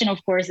interesting question, of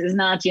course, is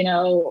not,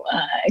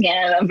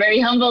 again, I'm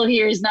very humble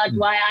here, is not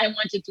why I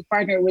wanted to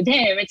partner with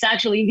him. It's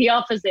actually the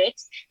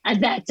opposite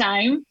at that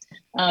time,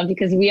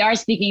 because we are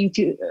speaking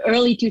to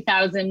late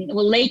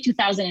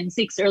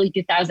 2006, early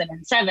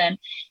 2007.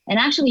 And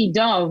actually,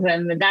 Dov,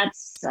 and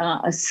that's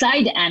a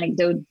side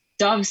anecdote,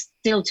 Dov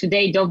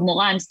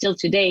Moran, still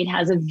today, it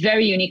has a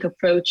very unique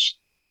approach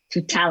to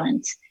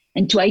talent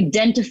and to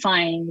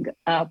identifying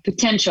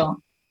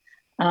potential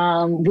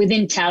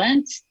within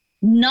talent,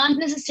 not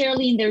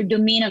necessarily in their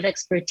domain of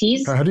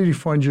expertise. How did he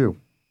find you?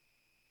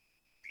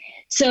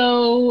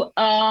 So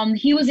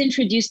he was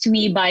introduced to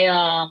me by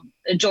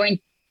a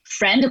joint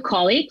friend, a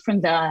colleague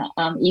from the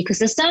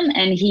ecosystem,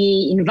 and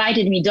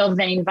Dov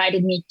then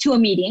invited me to a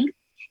meeting.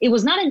 It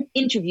was not an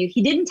interview.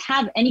 He didn't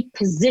have any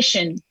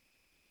position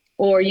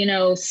or,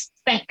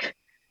 spec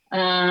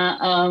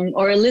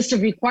or a list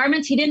of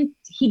requirements. He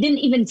didn't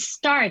even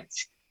start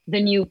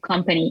the new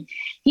company.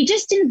 He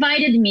just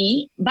invited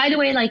me, by the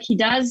way, like he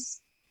does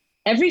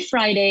every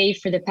Friday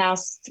for the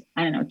past,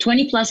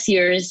 20 plus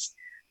years.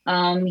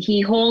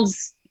 He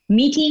holds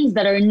meetings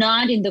that are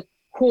not in the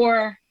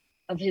core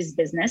of his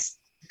business.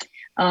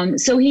 And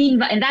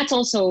that's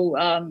also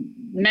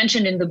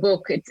mentioned in the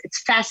book.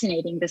 It's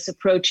fascinating, this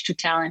approach to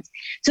talent.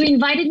 So he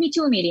invited me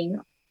to a meeting,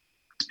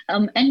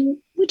 and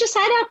we just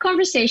had a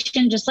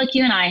conversation, just like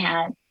you and I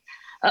had,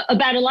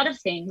 about a lot of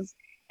things.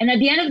 And at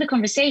the end of the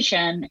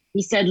conversation,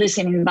 he said,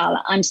 listen,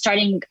 Inbal, I'm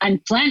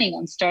planning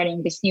on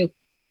starting this new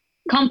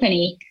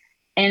company,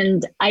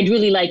 and I'd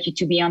really like you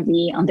to be on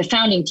the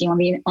founding team,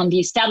 on the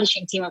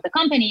establishing team of the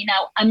company.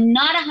 Now, I'm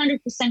not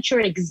 100% sure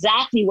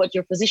exactly what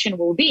your position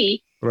will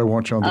be. But I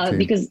want you on the team.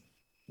 Because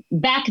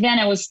back then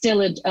I was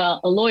still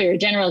a lawyer,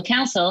 general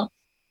counsel,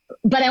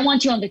 but I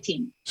want you on the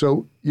team.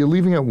 So you're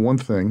leaving out one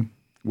thing,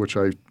 which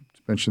I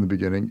mentioned in the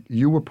beginning.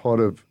 You were part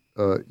of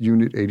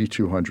Unit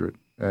 8200,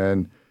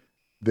 and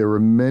there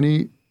were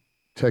many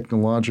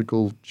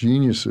technological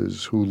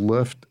geniuses who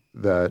left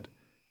that,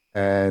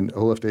 and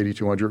who left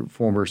 8200,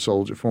 former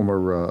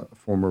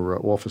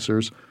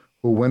officers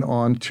who went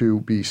on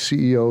to be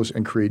CEOs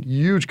and create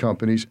huge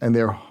companies, and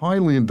they're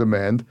highly in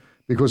demand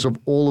because of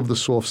all of the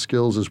soft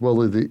skills as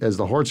well as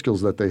the hard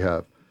skills that they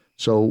have.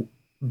 So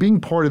being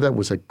part of that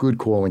was a good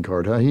calling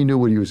card. Huh? He knew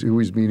who he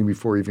was meeting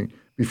before he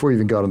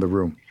even got in the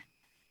room.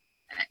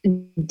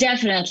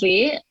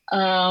 Definitely.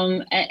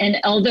 And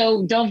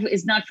although Dov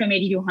is not from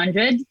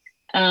 8200,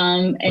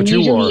 and but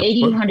usually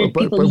 8200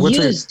 people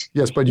used.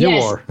 Yes, but you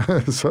are.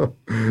 so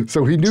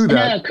he knew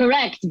that. No,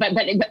 correct.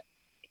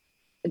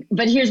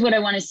 But here's what I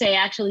want to say.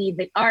 Actually,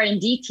 the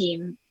R&D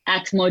team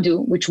at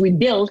Modu, which we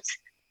built,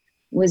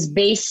 was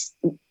based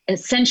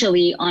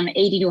essentially on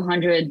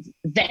 8200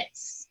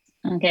 vets.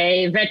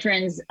 Okay,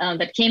 veterans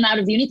that came out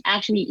of the unit,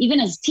 actually, even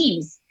as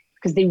teams,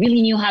 because they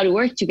really knew how to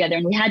work together,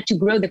 and we had to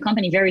grow the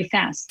company very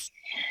fast.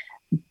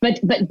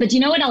 But you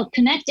know what? I'll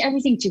connect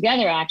everything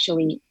together,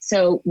 actually.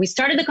 So we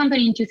started the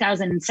company in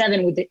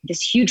 2007 with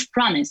this huge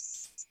promise.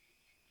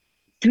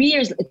 3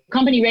 years, the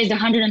company raised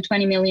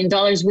 $120 million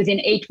within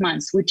 8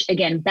 months, which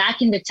again,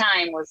 back in the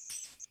time was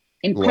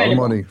incredible. A lot of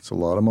money. It's a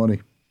lot of money.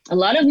 A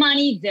lot of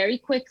money very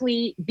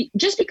quickly,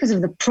 just because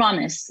of the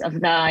promise of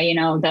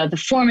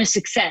the former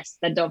success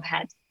that Dov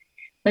had.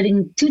 But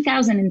in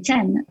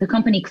 2010, the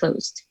company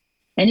closed,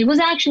 and it was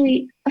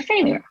actually a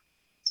failure.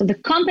 So the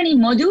company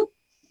Modu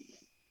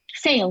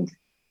failed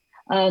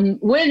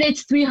with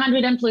its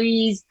 300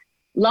 employees,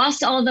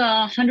 lost all the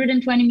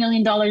 $120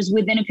 million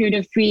within a period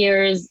of 3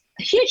 years.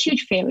 A huge,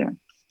 huge failure.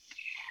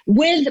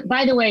 With,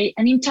 by the way,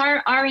 an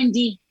entire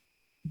R&D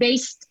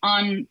based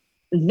on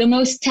the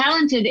most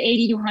talented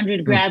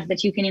 8200 grads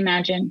that you can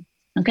imagine.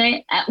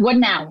 Okay, what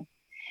now?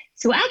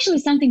 So actually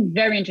something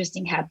very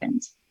interesting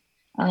happened.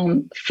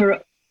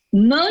 For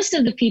most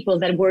of the people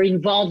that were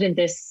involved in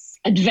this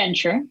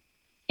adventure,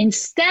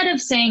 instead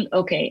of saying,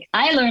 okay,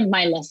 I learned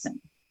my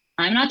lesson,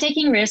 I'm not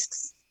taking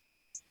risks,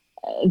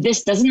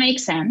 this doesn't make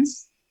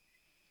sense,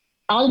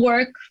 I'll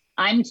work,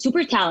 I'm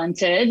super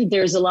talented,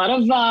 there's a lot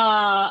of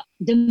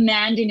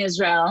demand in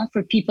Israel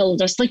for people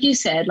just like you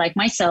said, like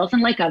myself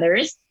and like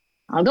others,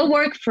 I'll go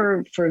work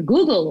for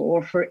Google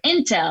or for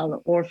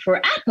Intel or for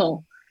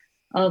Apple,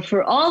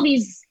 for all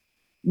these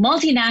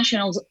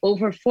multinationals,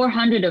 over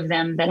 400 of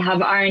them that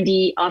have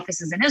R&D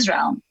offices in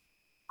Israel.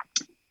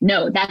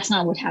 No, that's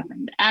not what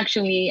happened.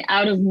 Actually,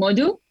 out of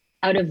Modu,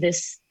 out of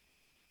this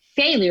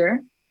failure,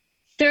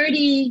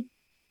 30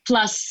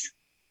 plus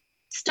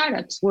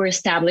startups were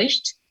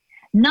established,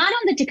 not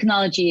on the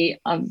technology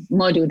of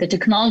Modu. The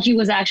technology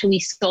was actually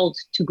sold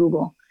to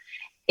Google.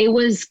 It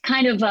was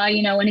kind of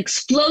an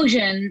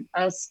explosion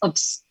of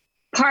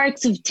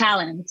sparks of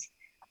talent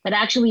that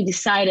actually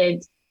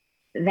decided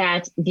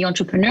that the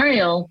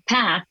entrepreneurial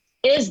path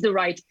is the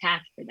right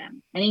path for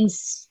them, and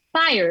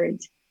inspired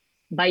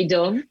by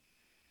Dov,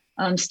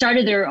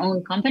 started their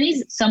own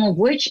companies, some of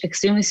which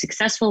extremely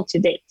successful to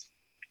date.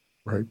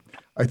 Right.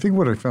 I think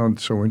what I found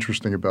so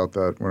interesting about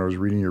that when I was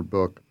reading your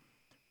book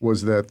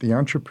was that the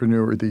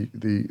entrepreneur,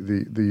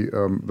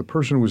 the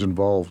person who was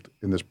involved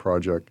in this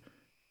project,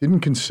 didn't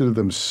consider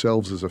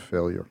themselves as a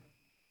failure.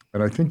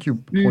 And I think you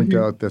point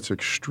out that's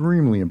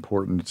extremely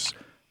important.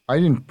 I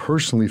didn't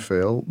personally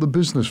fail. The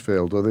business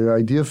failed or the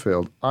idea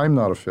failed. I'm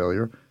not a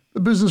failure. The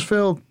business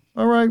failed.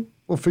 All right,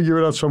 we'll figure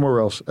it out somewhere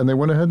else. And they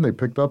went ahead and they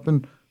picked up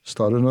and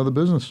started another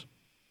business.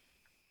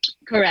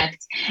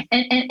 Correct.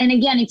 And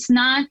again, it's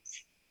not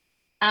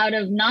out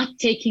of not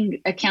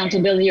taking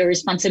accountability or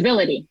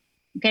responsibility.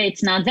 Okay,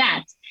 it's not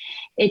that.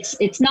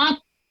 It's not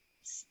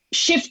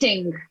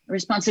shifting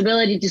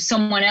responsibility to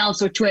someone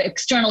else or to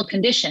external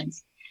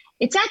conditions.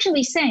 It's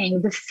actually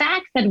saying the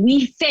fact that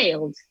we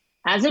failed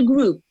as a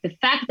group, the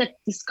fact that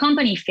this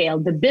company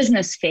failed, the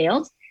business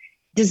failed,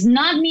 does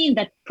not mean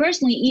that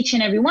personally each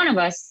and every one of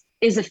us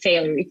is a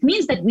failure. It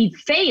means that we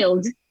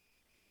failed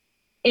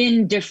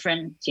in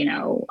different,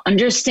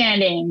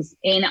 understandings,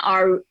 in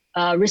our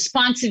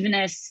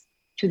responsiveness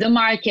to the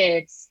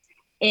markets,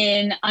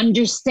 in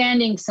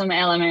understanding some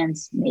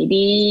elements,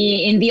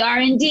 maybe in the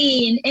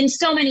R&D, in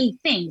so many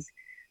things.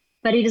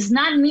 But it does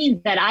not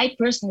mean that I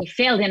personally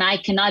failed and I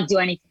cannot do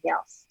anything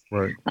else.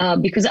 Right.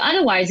 Because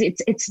otherwise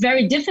it's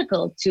very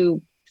difficult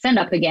to stand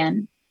up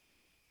again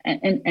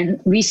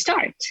and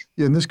restart.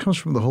 Yeah, and this comes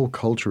from the whole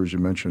culture, as you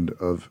mentioned,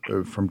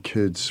 from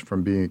kids,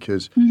 from being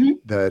kids,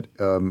 that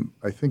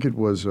I think it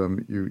was,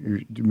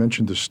 you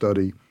mentioned the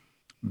study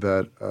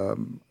that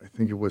I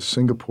think it was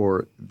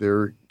Singapore,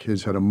 their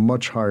kids had a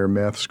much higher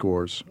math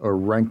scores or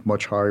ranked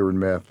much higher in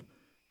math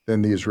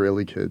than the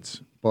Israeli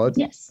kids. But,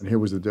 yes. And here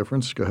was the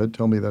difference. Go ahead,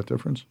 tell me that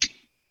difference.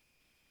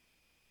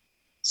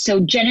 So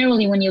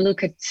generally, when you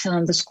look at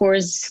the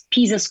scores,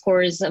 PISA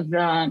scores of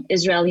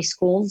Israeli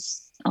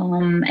schools,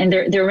 and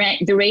they're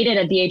rated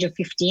at the age of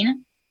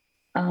 15,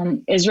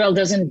 Israel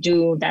doesn't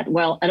do that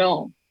well at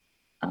all.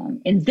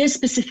 In this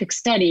specific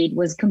study, it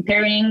was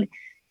comparing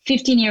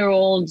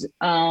 15-year-old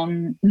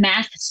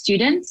math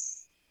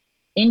students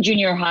in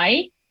junior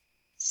high,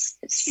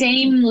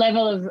 same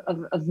level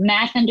of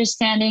math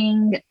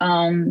understanding,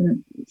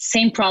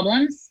 same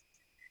problems.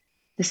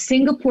 The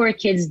Singapore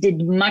kids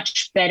did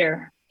much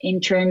better in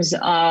terms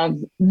of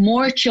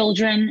more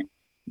children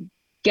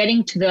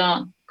getting to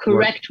the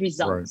correct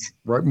results.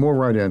 Right. More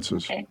right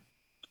answers. Okay.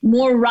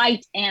 More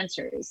right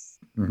answers.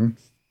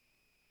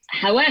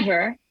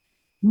 However,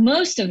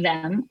 most of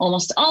them,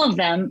 almost all of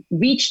them,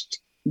 reached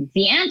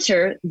the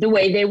answer the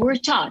way they were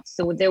taught.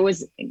 So there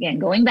was, again,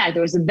 going back,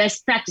 there was a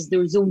best practice. There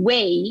was a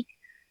way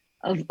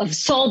of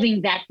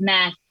solving that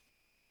math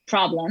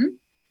problem,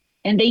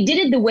 and they did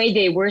it the way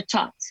they were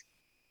taught.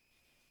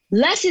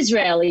 Less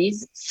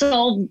Israelis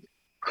solved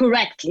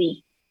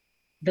correctly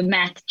the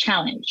math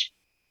challenge.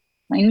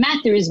 In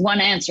math, there is one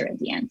answer at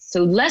the end.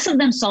 So less of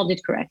them solved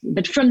it correctly.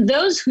 But from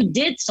those who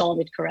did solve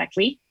it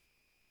correctly,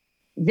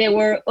 there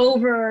were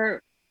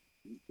over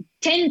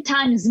 10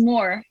 times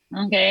more,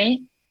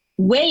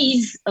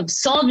 ways of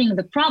solving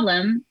the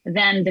problem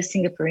than the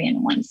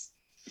Singaporean ones.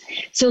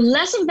 So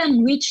less of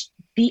them reached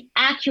the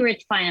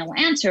accurate final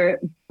answer,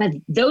 but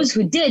those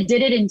who did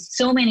it in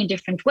so many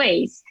different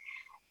ways,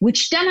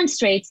 which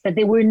demonstrates that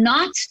they were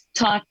not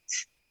taught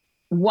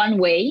one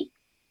way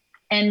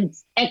and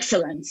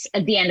excellence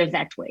at the end of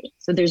that way.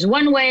 So there's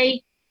one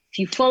way. If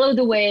you follow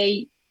the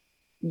way,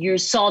 you're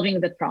solving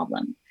the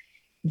problem.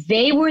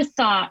 They were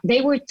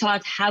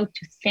taught how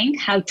to think,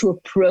 how to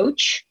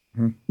approach,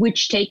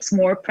 which takes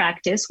more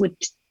practice,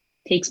 which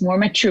takes more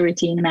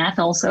maturity in math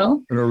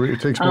also. It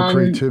takes more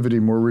creativity,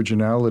 more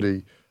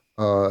originality.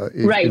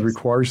 It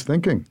requires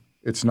thinking.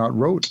 It's not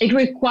rote. It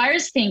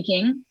requires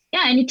thinking.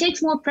 Yeah, and it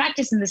takes more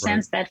practice in the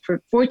sense that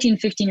for 14,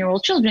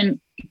 15-year-old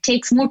children, it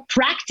takes more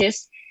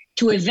practice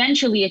to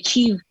eventually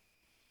achieve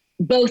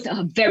both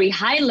a very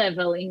high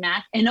level in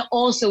math and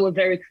also a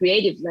very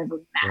creative level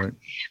in math. Right.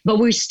 But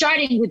we're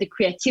starting with the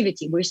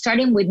creativity. We're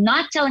starting with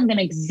not telling them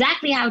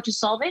exactly how to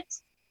solve it.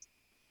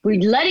 We're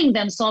letting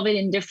them solve it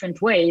in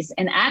different ways.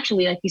 And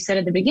actually, like you said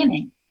at the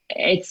beginning,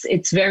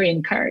 it's very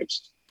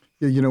encouraged.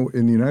 Yeah,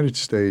 in the United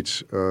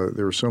States,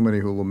 there are so many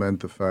who lament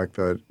the fact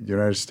that the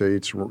United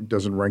States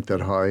doesn't rank that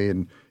high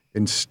in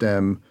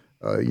STEM,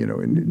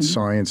 in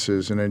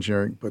sciences and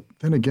engineering. But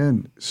then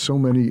again, so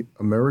many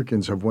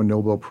Americans have won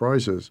Nobel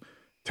Prizes.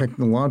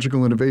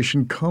 Technological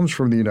innovation comes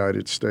from the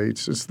United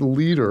States. It's the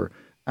leader.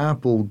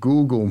 Apple,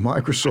 Google,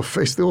 Microsoft,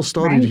 Facebook, they all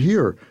started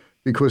here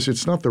because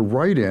it's not the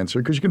right answer,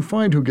 because you can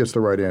find who gets the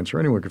right answer.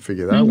 Anyone can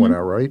figure that one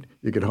out, right?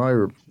 You could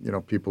hire,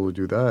 people to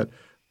do that.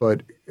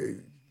 But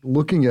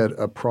looking at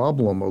a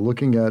problem or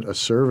looking at a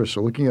service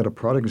or looking at a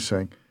product and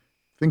saying,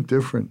 think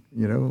different,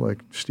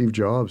 like Steve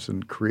Jobs,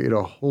 and create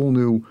a whole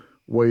new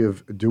way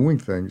of doing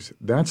things.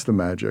 That's the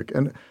magic.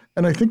 And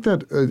I think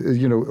that,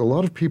 a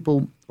lot of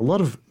people,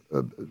 the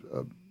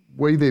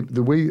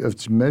way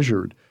it's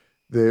measured,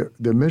 they're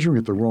measuring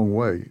it the wrong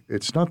way.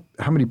 It's not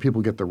how many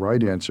people get the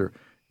right answer.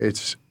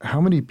 It's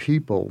how many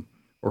people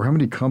or how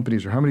many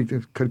companies or how many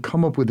could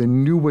come up with a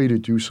new way to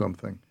do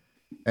something.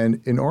 And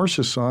in our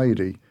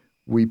society,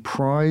 we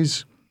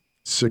prize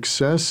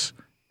success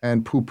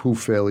and poo-poo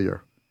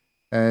failure.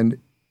 And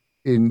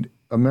in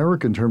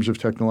America, in terms of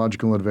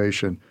technological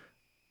innovation,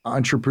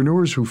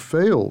 entrepreneurs who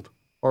failed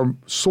are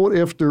sought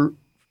after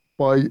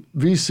by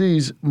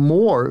VCs,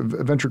 more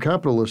venture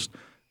capitalists,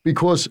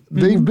 because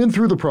they've been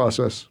through the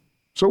process.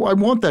 So I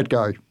want that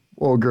guy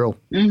or girl.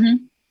 Mm-hmm.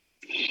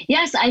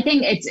 Yes, I think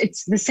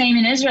it's the same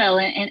in Israel.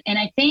 And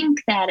I think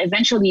that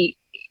eventually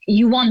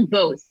you want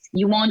both.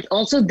 You want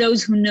also those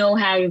who know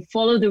how to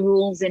follow the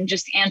rules and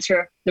just answer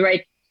the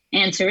right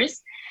answers.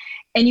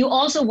 And you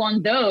also want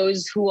those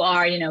who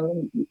are,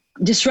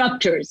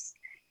 disruptors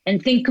and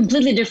think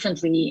completely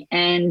differently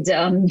and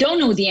don't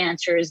know the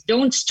answers,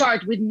 don't start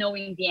with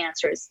knowing the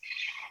answers.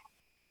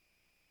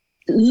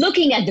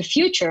 Looking at the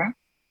future,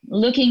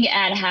 looking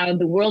at how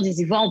the world is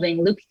evolving,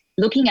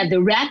 looking at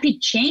the rapid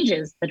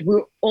changes that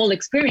we're all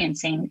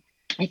experiencing,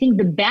 I think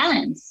the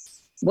balance,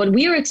 what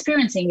we are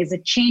experiencing is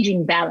a changing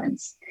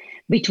balance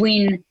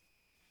between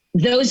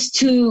those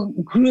two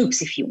groups,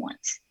 if you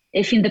want.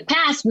 If in the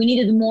past we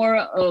needed more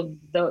of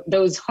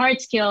those hard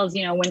skills,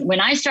 when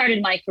I started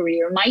my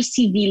career, my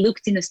CV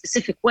looked in a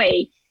specific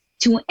way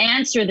to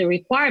answer the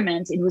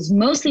requirements. It was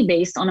mostly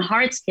based on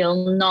hard skill,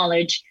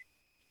 knowledge,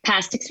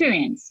 past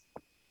experience.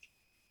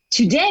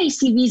 Today,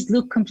 CVs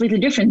look completely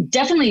different.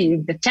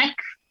 Definitely the tech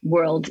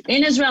world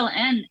in Israel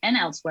and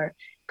elsewhere.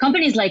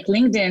 Companies like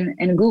LinkedIn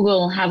and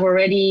Google have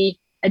already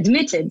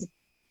admitted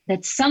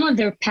that some of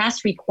their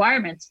past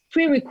requirements,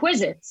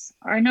 prerequisites,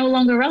 are no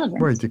longer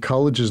relevant. Right, the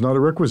college is not a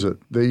requisite.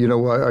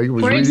 I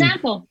was For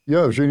example. Yeah,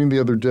 I was reading the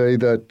other day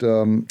that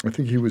I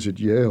think he was at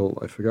Yale.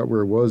 I forgot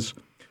where it was.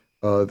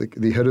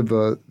 The head of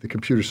the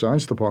computer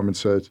science department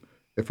said,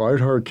 if I had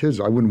hired kids,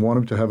 I wouldn't want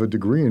them to have a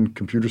degree in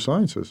computer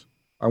sciences.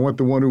 I want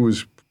the one who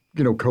was,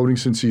 coding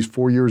since he's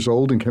 4 years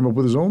old and came up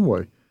with his own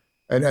way.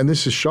 And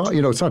this is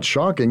shocking. It's not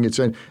shocking. It's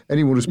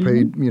anyone who's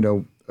paid,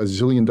 $1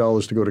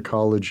 zillion to go to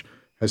college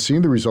has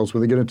seen the results.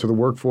 When they get into the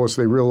workforce,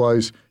 they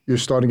realize you're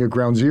starting at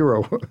ground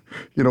zero.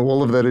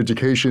 All of that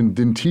education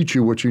didn't teach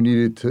you what you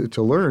needed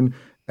to learn.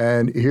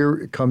 And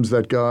here comes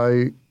that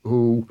guy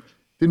who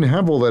didn't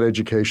have all that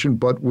education,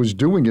 but was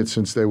doing it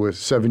since they were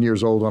 7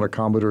 years old on a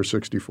Commodore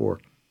 64.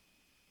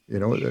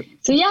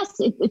 So yes,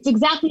 it's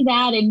exactly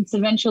that. And it's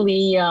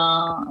eventually,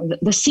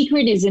 the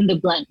secret is in the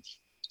blend.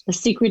 The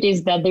secret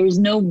is that there is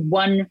no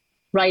one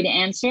right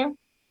answer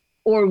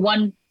or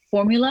one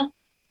formula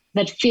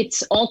that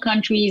fits all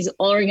countries,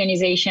 all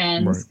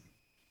organizations, right,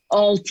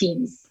 all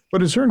teams.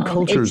 But in certain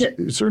cultures,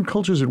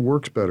 it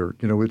works better.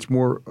 It's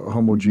more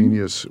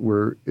homogeneous.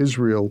 Where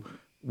Israel,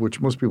 which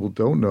most people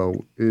don't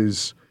know,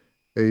 is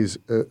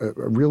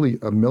really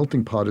a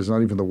melting pot. Is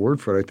not even the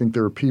word for it. I think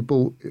there are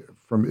people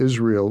from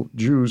Israel,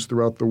 Jews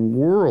throughout the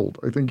world.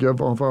 I think you have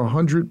over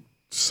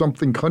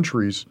 100-something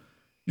countries.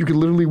 You could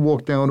literally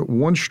walk down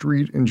one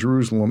street in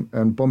Jerusalem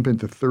and bump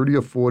into 30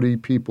 or 40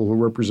 people who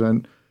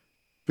represent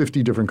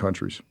 50 different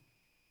countries.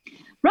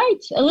 Right.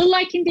 A little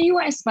like in the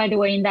U.S., by the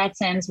way, in that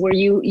sense, where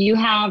you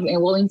have,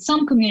 in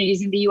some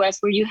communities in the U.S.,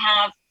 where you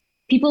have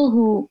people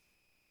who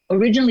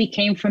originally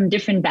came from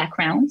different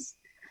backgrounds.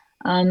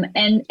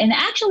 And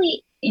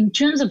actually, in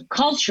terms of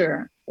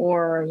culture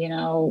or,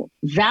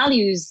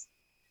 values,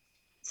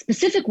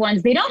 specific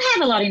ones, they don't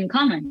have a lot in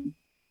common.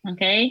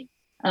 Okay.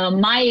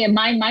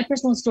 My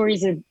personal story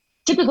is a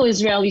typical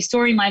Israeli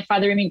story. My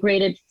father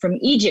immigrated from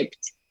Egypt.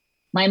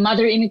 My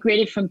mother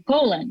immigrated from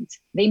Poland.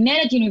 They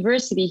met at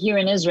university here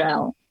in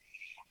Israel.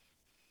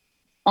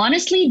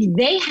 Honestly,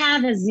 they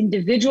have as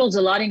individuals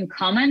a lot in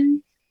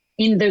common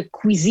in the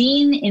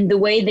cuisine, in the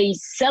way they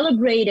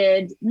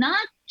celebrated,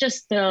 not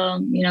just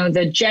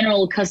the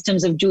general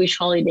customs of Jewish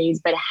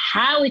holidays, but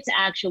how it's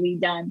actually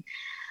done,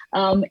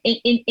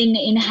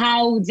 in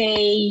how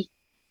they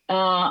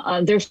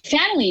their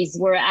families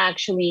were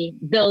actually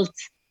built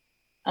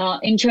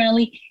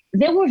internally.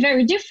 They were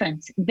very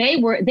different.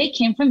 They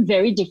came from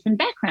very different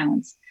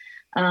backgrounds.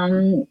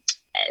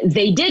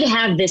 They did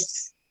have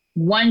this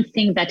one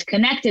thing that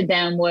connected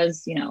them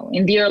was,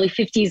 in the early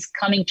 50s,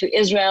 coming to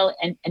Israel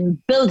and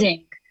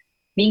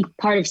being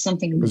part of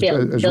something,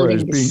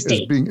 building the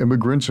state. As being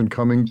immigrants and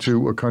coming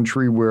to a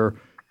country where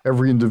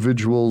every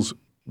individual's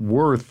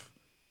worth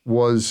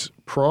was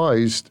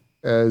prized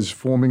as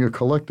forming a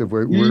collective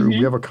where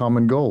we have a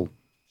common goal.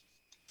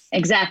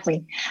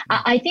 Exactly.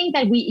 I think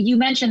that you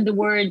mentioned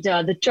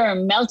the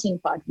term melting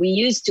pot we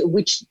used to,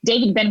 which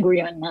David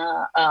Ben-Gurion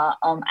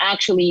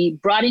actually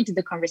brought into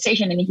the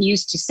conversation. And he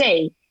used to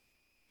say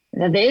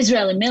that the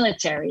Israeli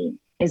military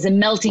is a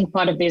melting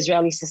pot of the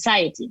Israeli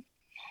society.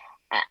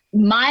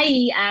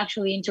 My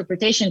actually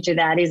interpretation to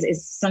that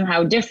is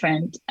somehow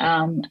different.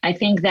 I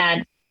think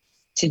that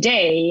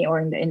today, or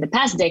in the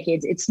past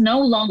decades, it's no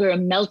longer a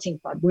melting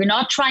pot. We're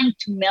not trying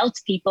to melt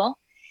people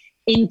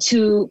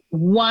into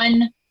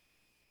one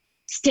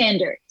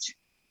standard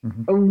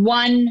or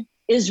one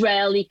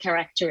Israeli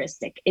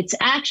characteristic. It's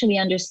actually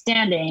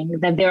understanding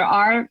that there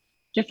are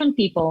different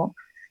people,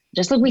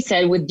 just like we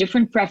said, with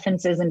different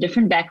preferences and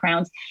different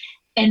backgrounds.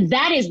 And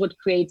that is what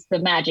creates the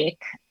magic,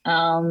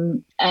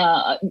 them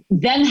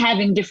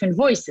having different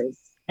voices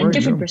and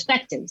different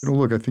perspectives.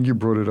 Look, I think you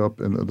brought it up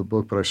in the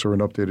book, but I saw an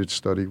updated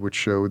study which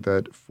showed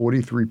that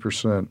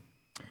 43%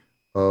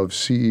 of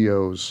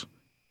CEOs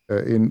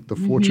in the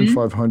Fortune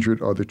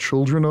 500 are the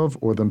children of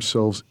or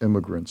themselves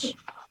immigrants.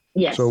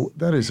 Yes. So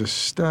that is a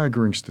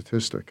staggering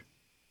statistic.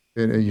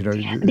 And, yeah,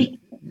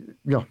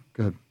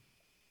 go ahead.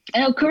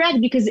 No,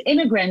 correct, because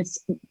immigrants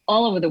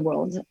all over the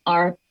world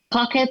are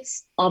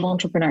pockets of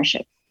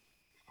entrepreneurship.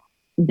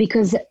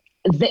 Because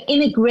the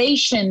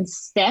immigration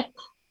step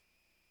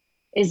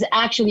is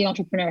actually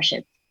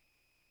entrepreneurship.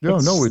 Yeah,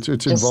 no, it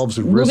just involves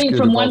a risk. moving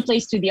from one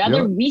place to the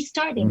other, yeah.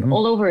 restarting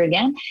all over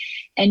again.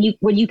 And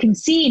what you can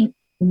see in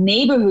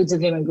neighborhoods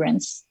of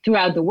immigrants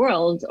throughout the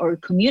world or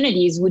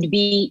communities would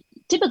be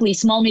typically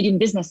small, medium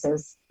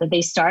businesses that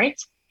they start.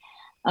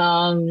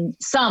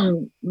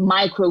 Some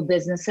micro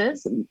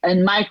businesses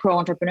and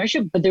micro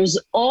entrepreneurship, but there's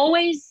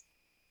always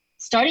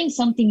starting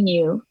something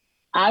new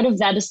out of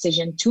that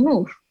decision to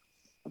move.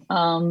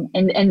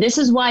 And this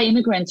is why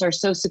immigrants are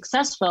so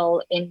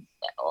successful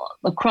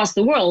across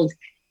the world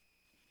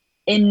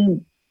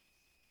in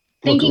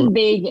thinking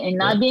big and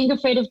not being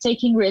afraid of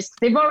taking risks.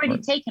 They've already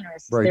taken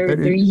risks. Right.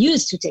 They're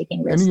used to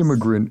taking risks. Any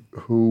immigrant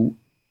who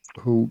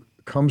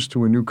comes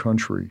to a new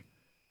country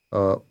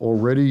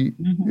already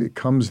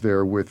comes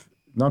there with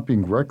not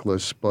being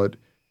reckless, but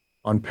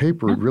on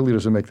paper, it really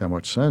doesn't make that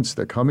much sense.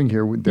 They're coming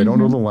here. They don't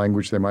know the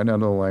language. They might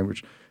not know the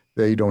language.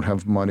 They don't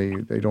have money.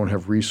 They don't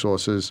have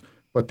resources.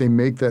 But they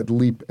make that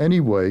leap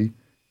anyway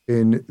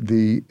in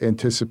the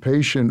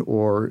anticipation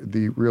or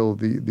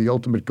the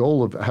ultimate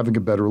goal of having a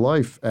better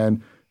life.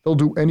 And they'll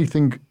do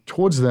anything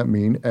towards that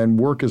mean and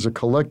work as a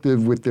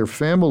collective with their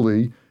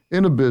family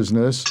in a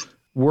business,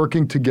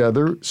 working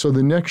together so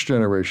the next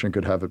generation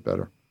could have it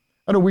better.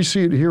 I know we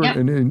see it here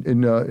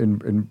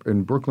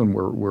in Brooklyn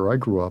where I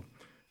grew up.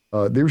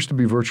 There used to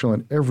be virtually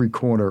on every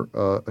corner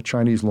a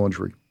Chinese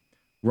laundry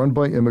run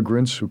by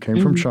immigrants who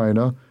came from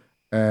China.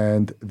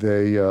 And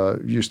they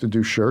used to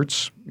do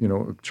shirts,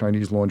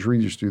 Chinese laundry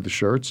used to do the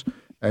shirts,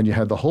 and you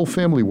had the whole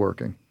family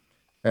working.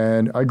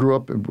 And I grew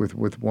up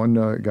with one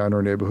guy in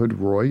our neighborhood,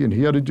 Roy, and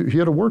he had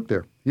to work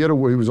there. He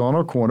was on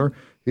our corner.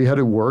 He had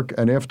to work,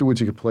 and afterwards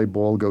he could play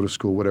ball, go to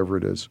school, whatever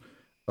it is.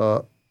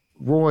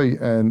 Roy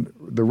and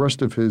the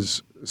rest of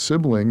his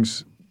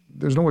siblings,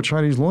 there's no more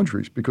Chinese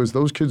laundries because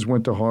those kids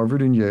went to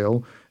Harvard and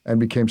Yale and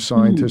became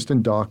scientists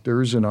and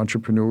doctors and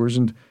entrepreneurs,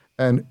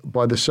 and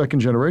by the second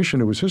generation,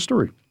 it was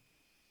history.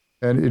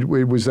 And it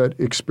was that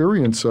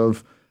experience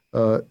of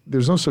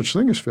there's no such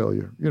thing as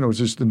failure. It's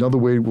just another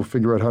way we'll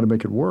figure out how to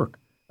make it work.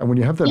 And when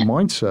you have that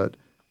mindset,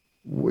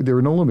 there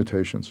are no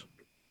limitations.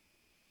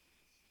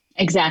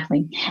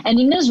 Exactly. And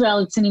in Israel,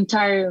 it's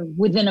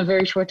within a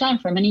very short time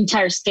frame, an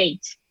entire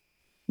state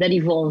that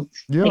evolved.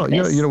 Yeah, like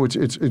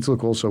this. It's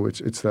look also,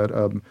 it's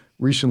that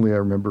recently I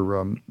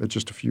remember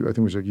just I think it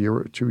was a year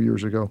or 2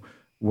 years ago,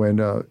 when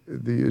the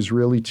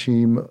Israeli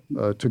team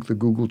took the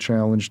Google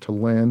challenge to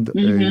land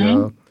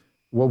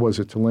what was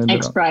it? To land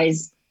X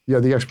Prize. Yeah,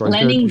 the X Prize.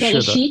 Landing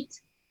Bereshit.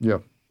 Yeah.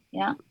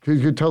 Yeah. Could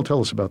you tell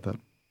us about that?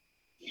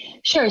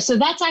 Sure. So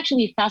that's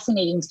actually a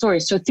fascinating story.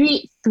 So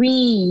three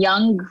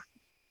young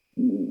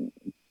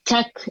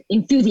tech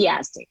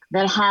enthusiastic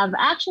that have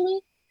actually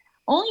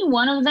only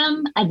one of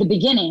them at the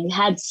beginning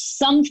had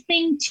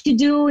something to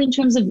do in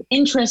terms of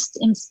interest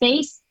in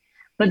space,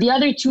 but the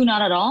other two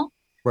not at all.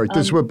 Right.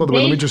 By the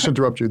way, let me just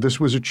interrupt you. This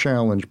was a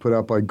challenge put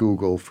out by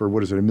Google for,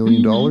 what is it, $1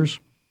 million?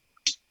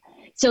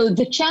 So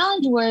the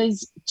challenge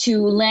was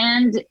to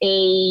land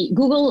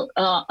Google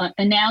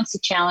announced a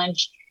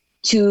challenge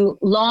to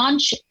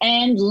launch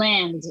and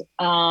land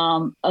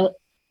a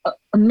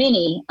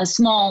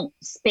small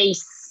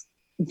space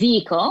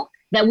vehicle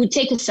that would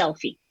take a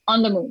selfie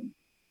on the moon.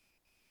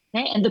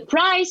 Okay, and the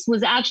price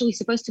was actually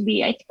supposed to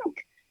be, I think,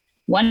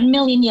 1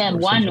 million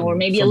yen, or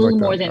maybe a little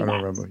more than that. I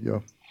don't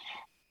remember,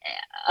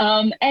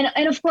 yeah.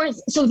 And of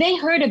course, so they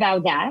heard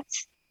about that.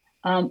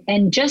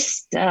 And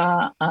just,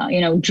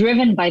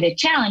 driven by the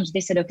challenge, they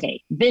said,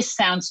 okay, this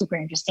sounds super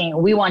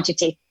interesting. We want to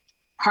take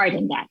part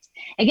in that.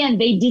 Again,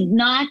 they did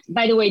not,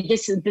 by the way,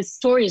 this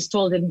story is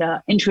told in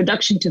the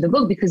introduction to the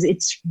book because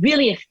it's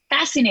really a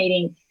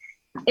fascinating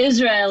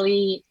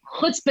Israeli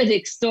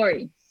chutzpahdik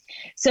story.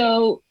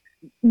 So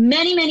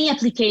many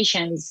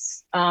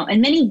applications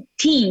and many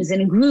teams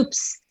and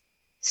groups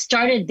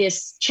started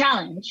this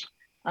challenge.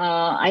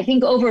 I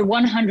think over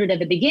 100 at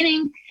the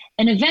beginning.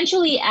 And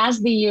eventually,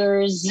 as the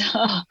years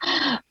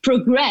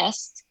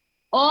progressed,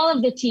 all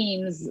of the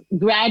teams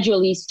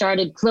gradually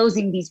started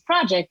closing these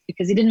projects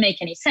because it didn't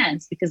make any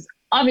sense. Because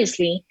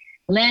obviously,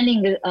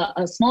 landing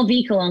a small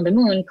vehicle on the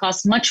moon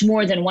costs much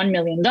more than $1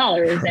 million,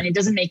 and it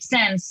doesn't make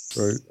sense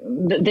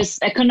this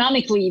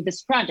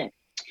project.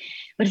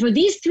 But for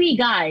these three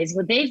guys,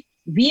 what they've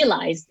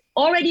realized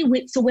already,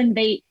 when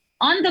they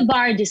on the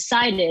bar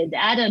decided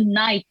at a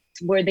night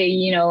where they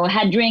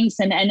had drinks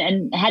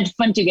and had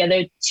fun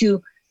together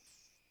to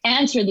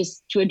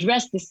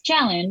address this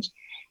challenge,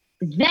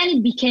 then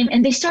it became,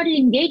 and they started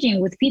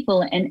engaging with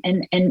people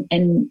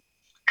and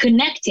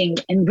connecting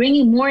and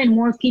bringing more and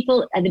more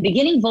people at the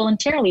beginning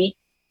voluntarily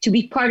to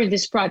be part of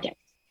this project.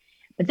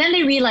 But then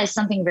they realized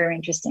something very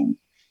interesting,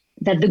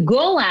 that the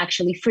goal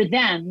actually for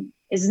them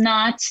is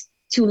not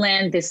to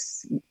land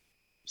this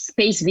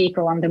space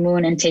vehicle on the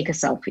moon and take a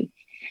selfie.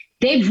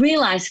 They've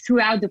realized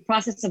throughout the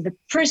process of the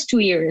first 2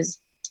 years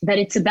that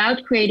it's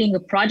about creating a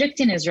project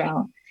in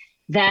Israel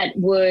that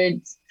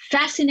would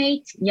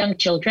fascinate young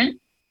children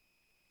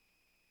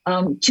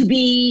to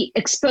be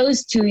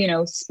exposed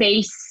to,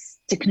 space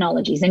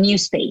technologies, a new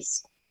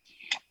space.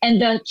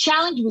 And the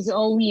challenge was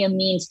only a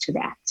means to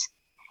that.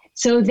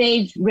 So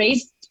they've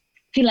raised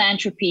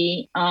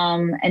philanthropy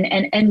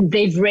and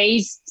they've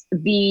raised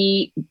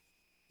the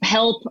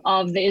help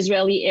of the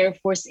Israeli Air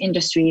Force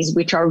industries,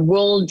 which are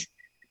world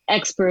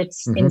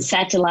experts in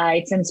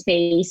satellites and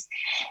space.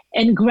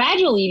 And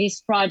gradually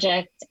this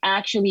project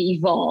actually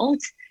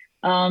evolved.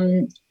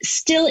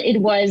 Still, it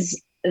was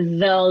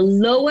the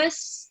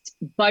lowest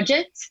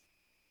budget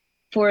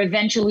for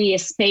eventually a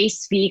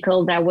space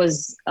vehicle that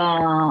was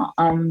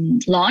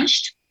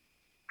launched.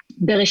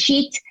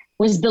 Bereshit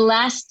was the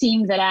last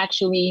team that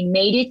actually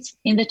made it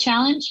in the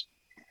challenge.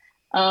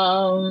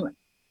 And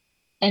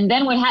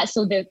then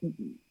so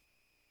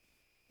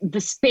the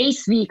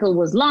space vehicle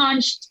was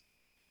launched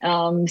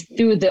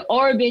through the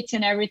orbit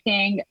and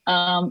everything.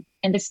 And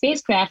the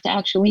spacecraft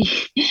actually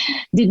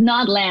did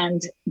not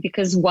land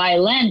because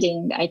while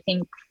landing, I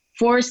think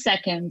 4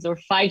 seconds or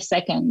 5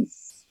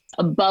 seconds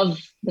above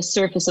the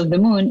surface of the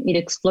moon, it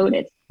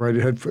exploded. Right.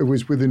 It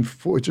was within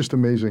it's just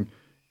amazing.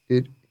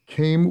 It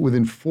came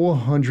within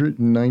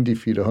 490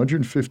 feet,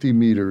 150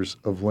 meters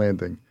of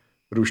landing,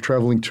 but it was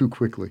traveling too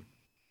quickly.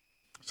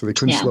 So they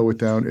couldn't slow it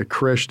down. It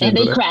crashed. And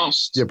they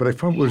crashed. But I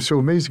found what was so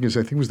amazing is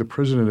I think it was the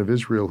president of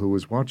Israel who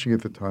was watching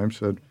at the time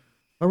said,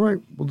 all right,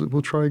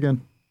 we'll try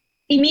again.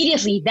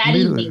 Immediately, that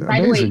evening.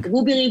 By the way,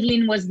 Ruby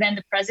Rivlin was then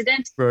the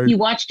president. Right. He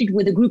watched it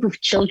with a group of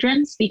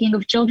children, speaking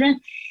of children.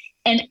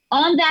 And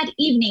on that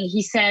evening,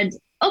 he said,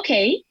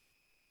 okay,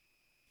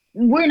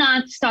 we're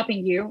not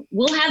stopping you.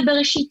 We'll have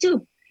Bereshit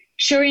too.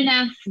 Sure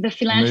enough, the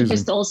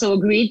philanthropist also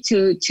agreed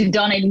to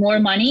donate more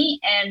money.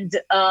 And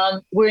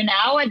we're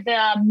now at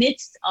the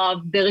midst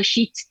of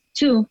Bereshit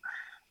 2,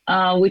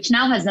 which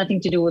now has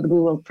nothing to do with the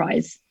Google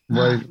Prize.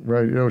 Right.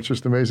 It's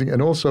just amazing.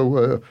 And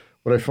also,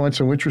 what I find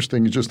so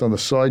interesting, just on the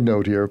side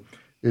note here,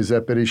 is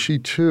that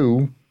Bereshit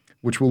 2,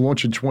 which will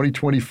launch in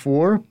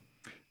 2024,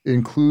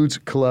 includes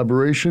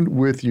collaboration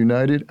with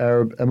United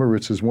Arab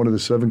Emirates as one of the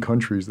 7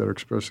 countries that are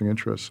expressing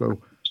interest. So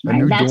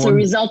that's a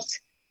result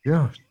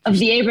of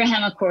the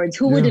Abraham Accords.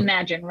 Who would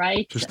imagine,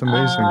 right? Just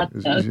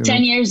amazing.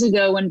 10 years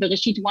ago when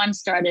Bereshit 1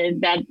 started,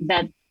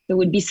 that there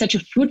would be such a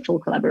fruitful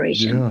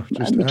collaboration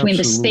between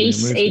the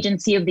space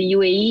agency of the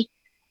UAE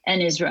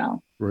and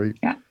Israel. Right.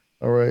 Yeah.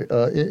 All right,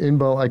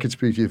 Inbal, I could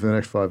speak to you for the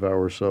next 5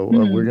 hours, so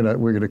we're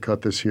gonna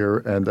cut this here.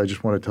 And I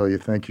just want to tell you,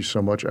 thank you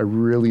so much. I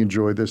really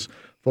enjoyed this,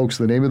 folks.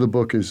 The name of the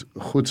book is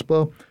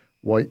Chutzpah: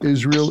 Why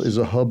Israel is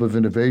a Hub of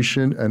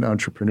Innovation and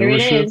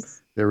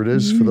Entrepreneurship. There it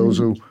is for those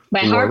who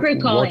by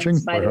HarperCollins, watching.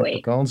 By the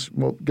way, HarperCollins.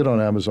 Well, get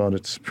on Amazon.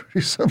 It's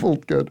pretty simple,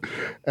 good.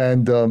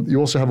 And you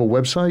also have a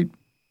website.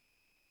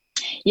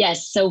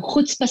 Yes, so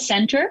Chutzpah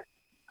Center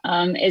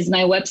is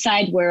my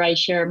website where I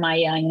share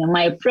my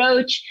my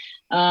approach.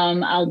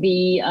 I'll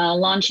be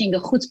launching the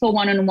Chutzpah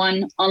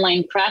one-on-one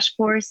online crash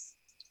course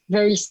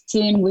very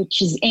soon,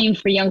 which is aimed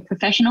for young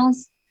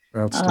professionals.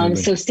 Outstanding.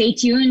 So stay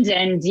tuned,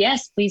 and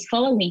yes, please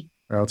follow me.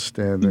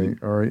 Outstanding.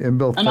 All right,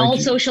 Inbal, on all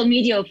social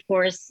media, of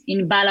course,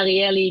 Inbal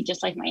Arieli,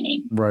 just like my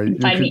name. Right. You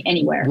can find me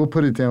anywhere. We'll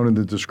put it down in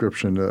the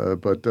description.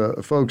 But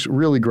folks,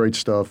 really great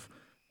stuff.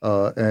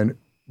 And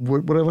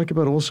what I like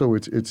about also,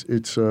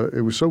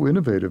 it was so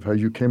innovative how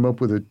you came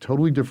up with a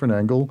totally different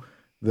angle.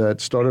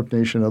 That Startup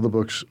Nation and other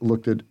books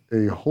looked at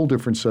a whole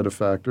different set of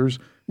factors.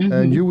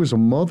 And you as a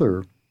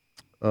mother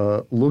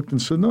looked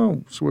and said,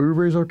 no, it's the way we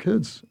raise our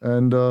kids.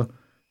 And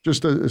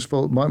just as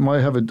I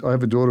have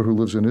a daughter who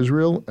lives in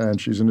Israel,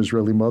 and she's an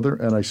Israeli mother,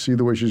 and I see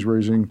the way she's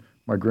raising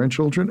my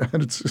grandchildren,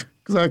 and it's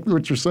exactly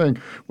what you're saying.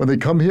 When they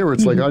come here,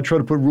 it's like I try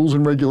to put rules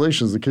and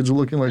regulations. The kids are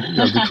looking like, you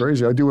gotta be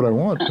crazy. I do what I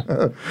want.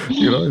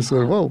 I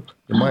say, well,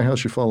 in my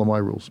house, you follow my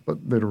rules. But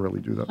they don't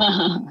really do that.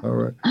 All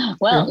right.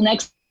 Well,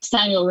 next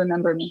time you'll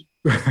remember me.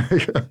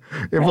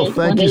 Well,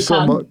 thank you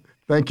so much.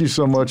 Thank you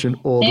so much, and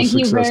all the success to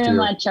you. Thank you very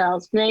much,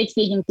 Charles. Great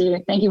speaking to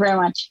you. Thank you very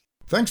much.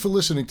 Thanks for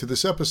listening to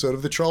this episode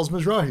of The Charles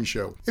Mizrahi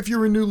Show. If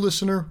you're a new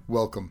listener,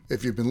 welcome.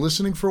 If you've been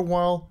listening for a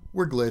while,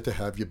 we're glad to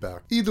have you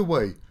back. Either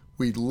way,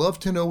 we'd love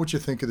to know what you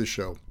think of the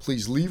show.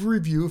 Please leave a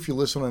review if you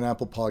listen on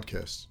Apple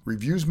Podcasts.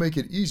 Reviews make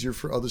it easier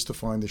for others to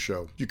find the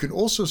show. You can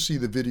also see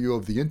the video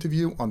of the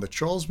interview on the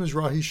Charles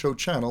Mizrahi Show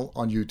channel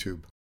on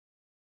YouTube.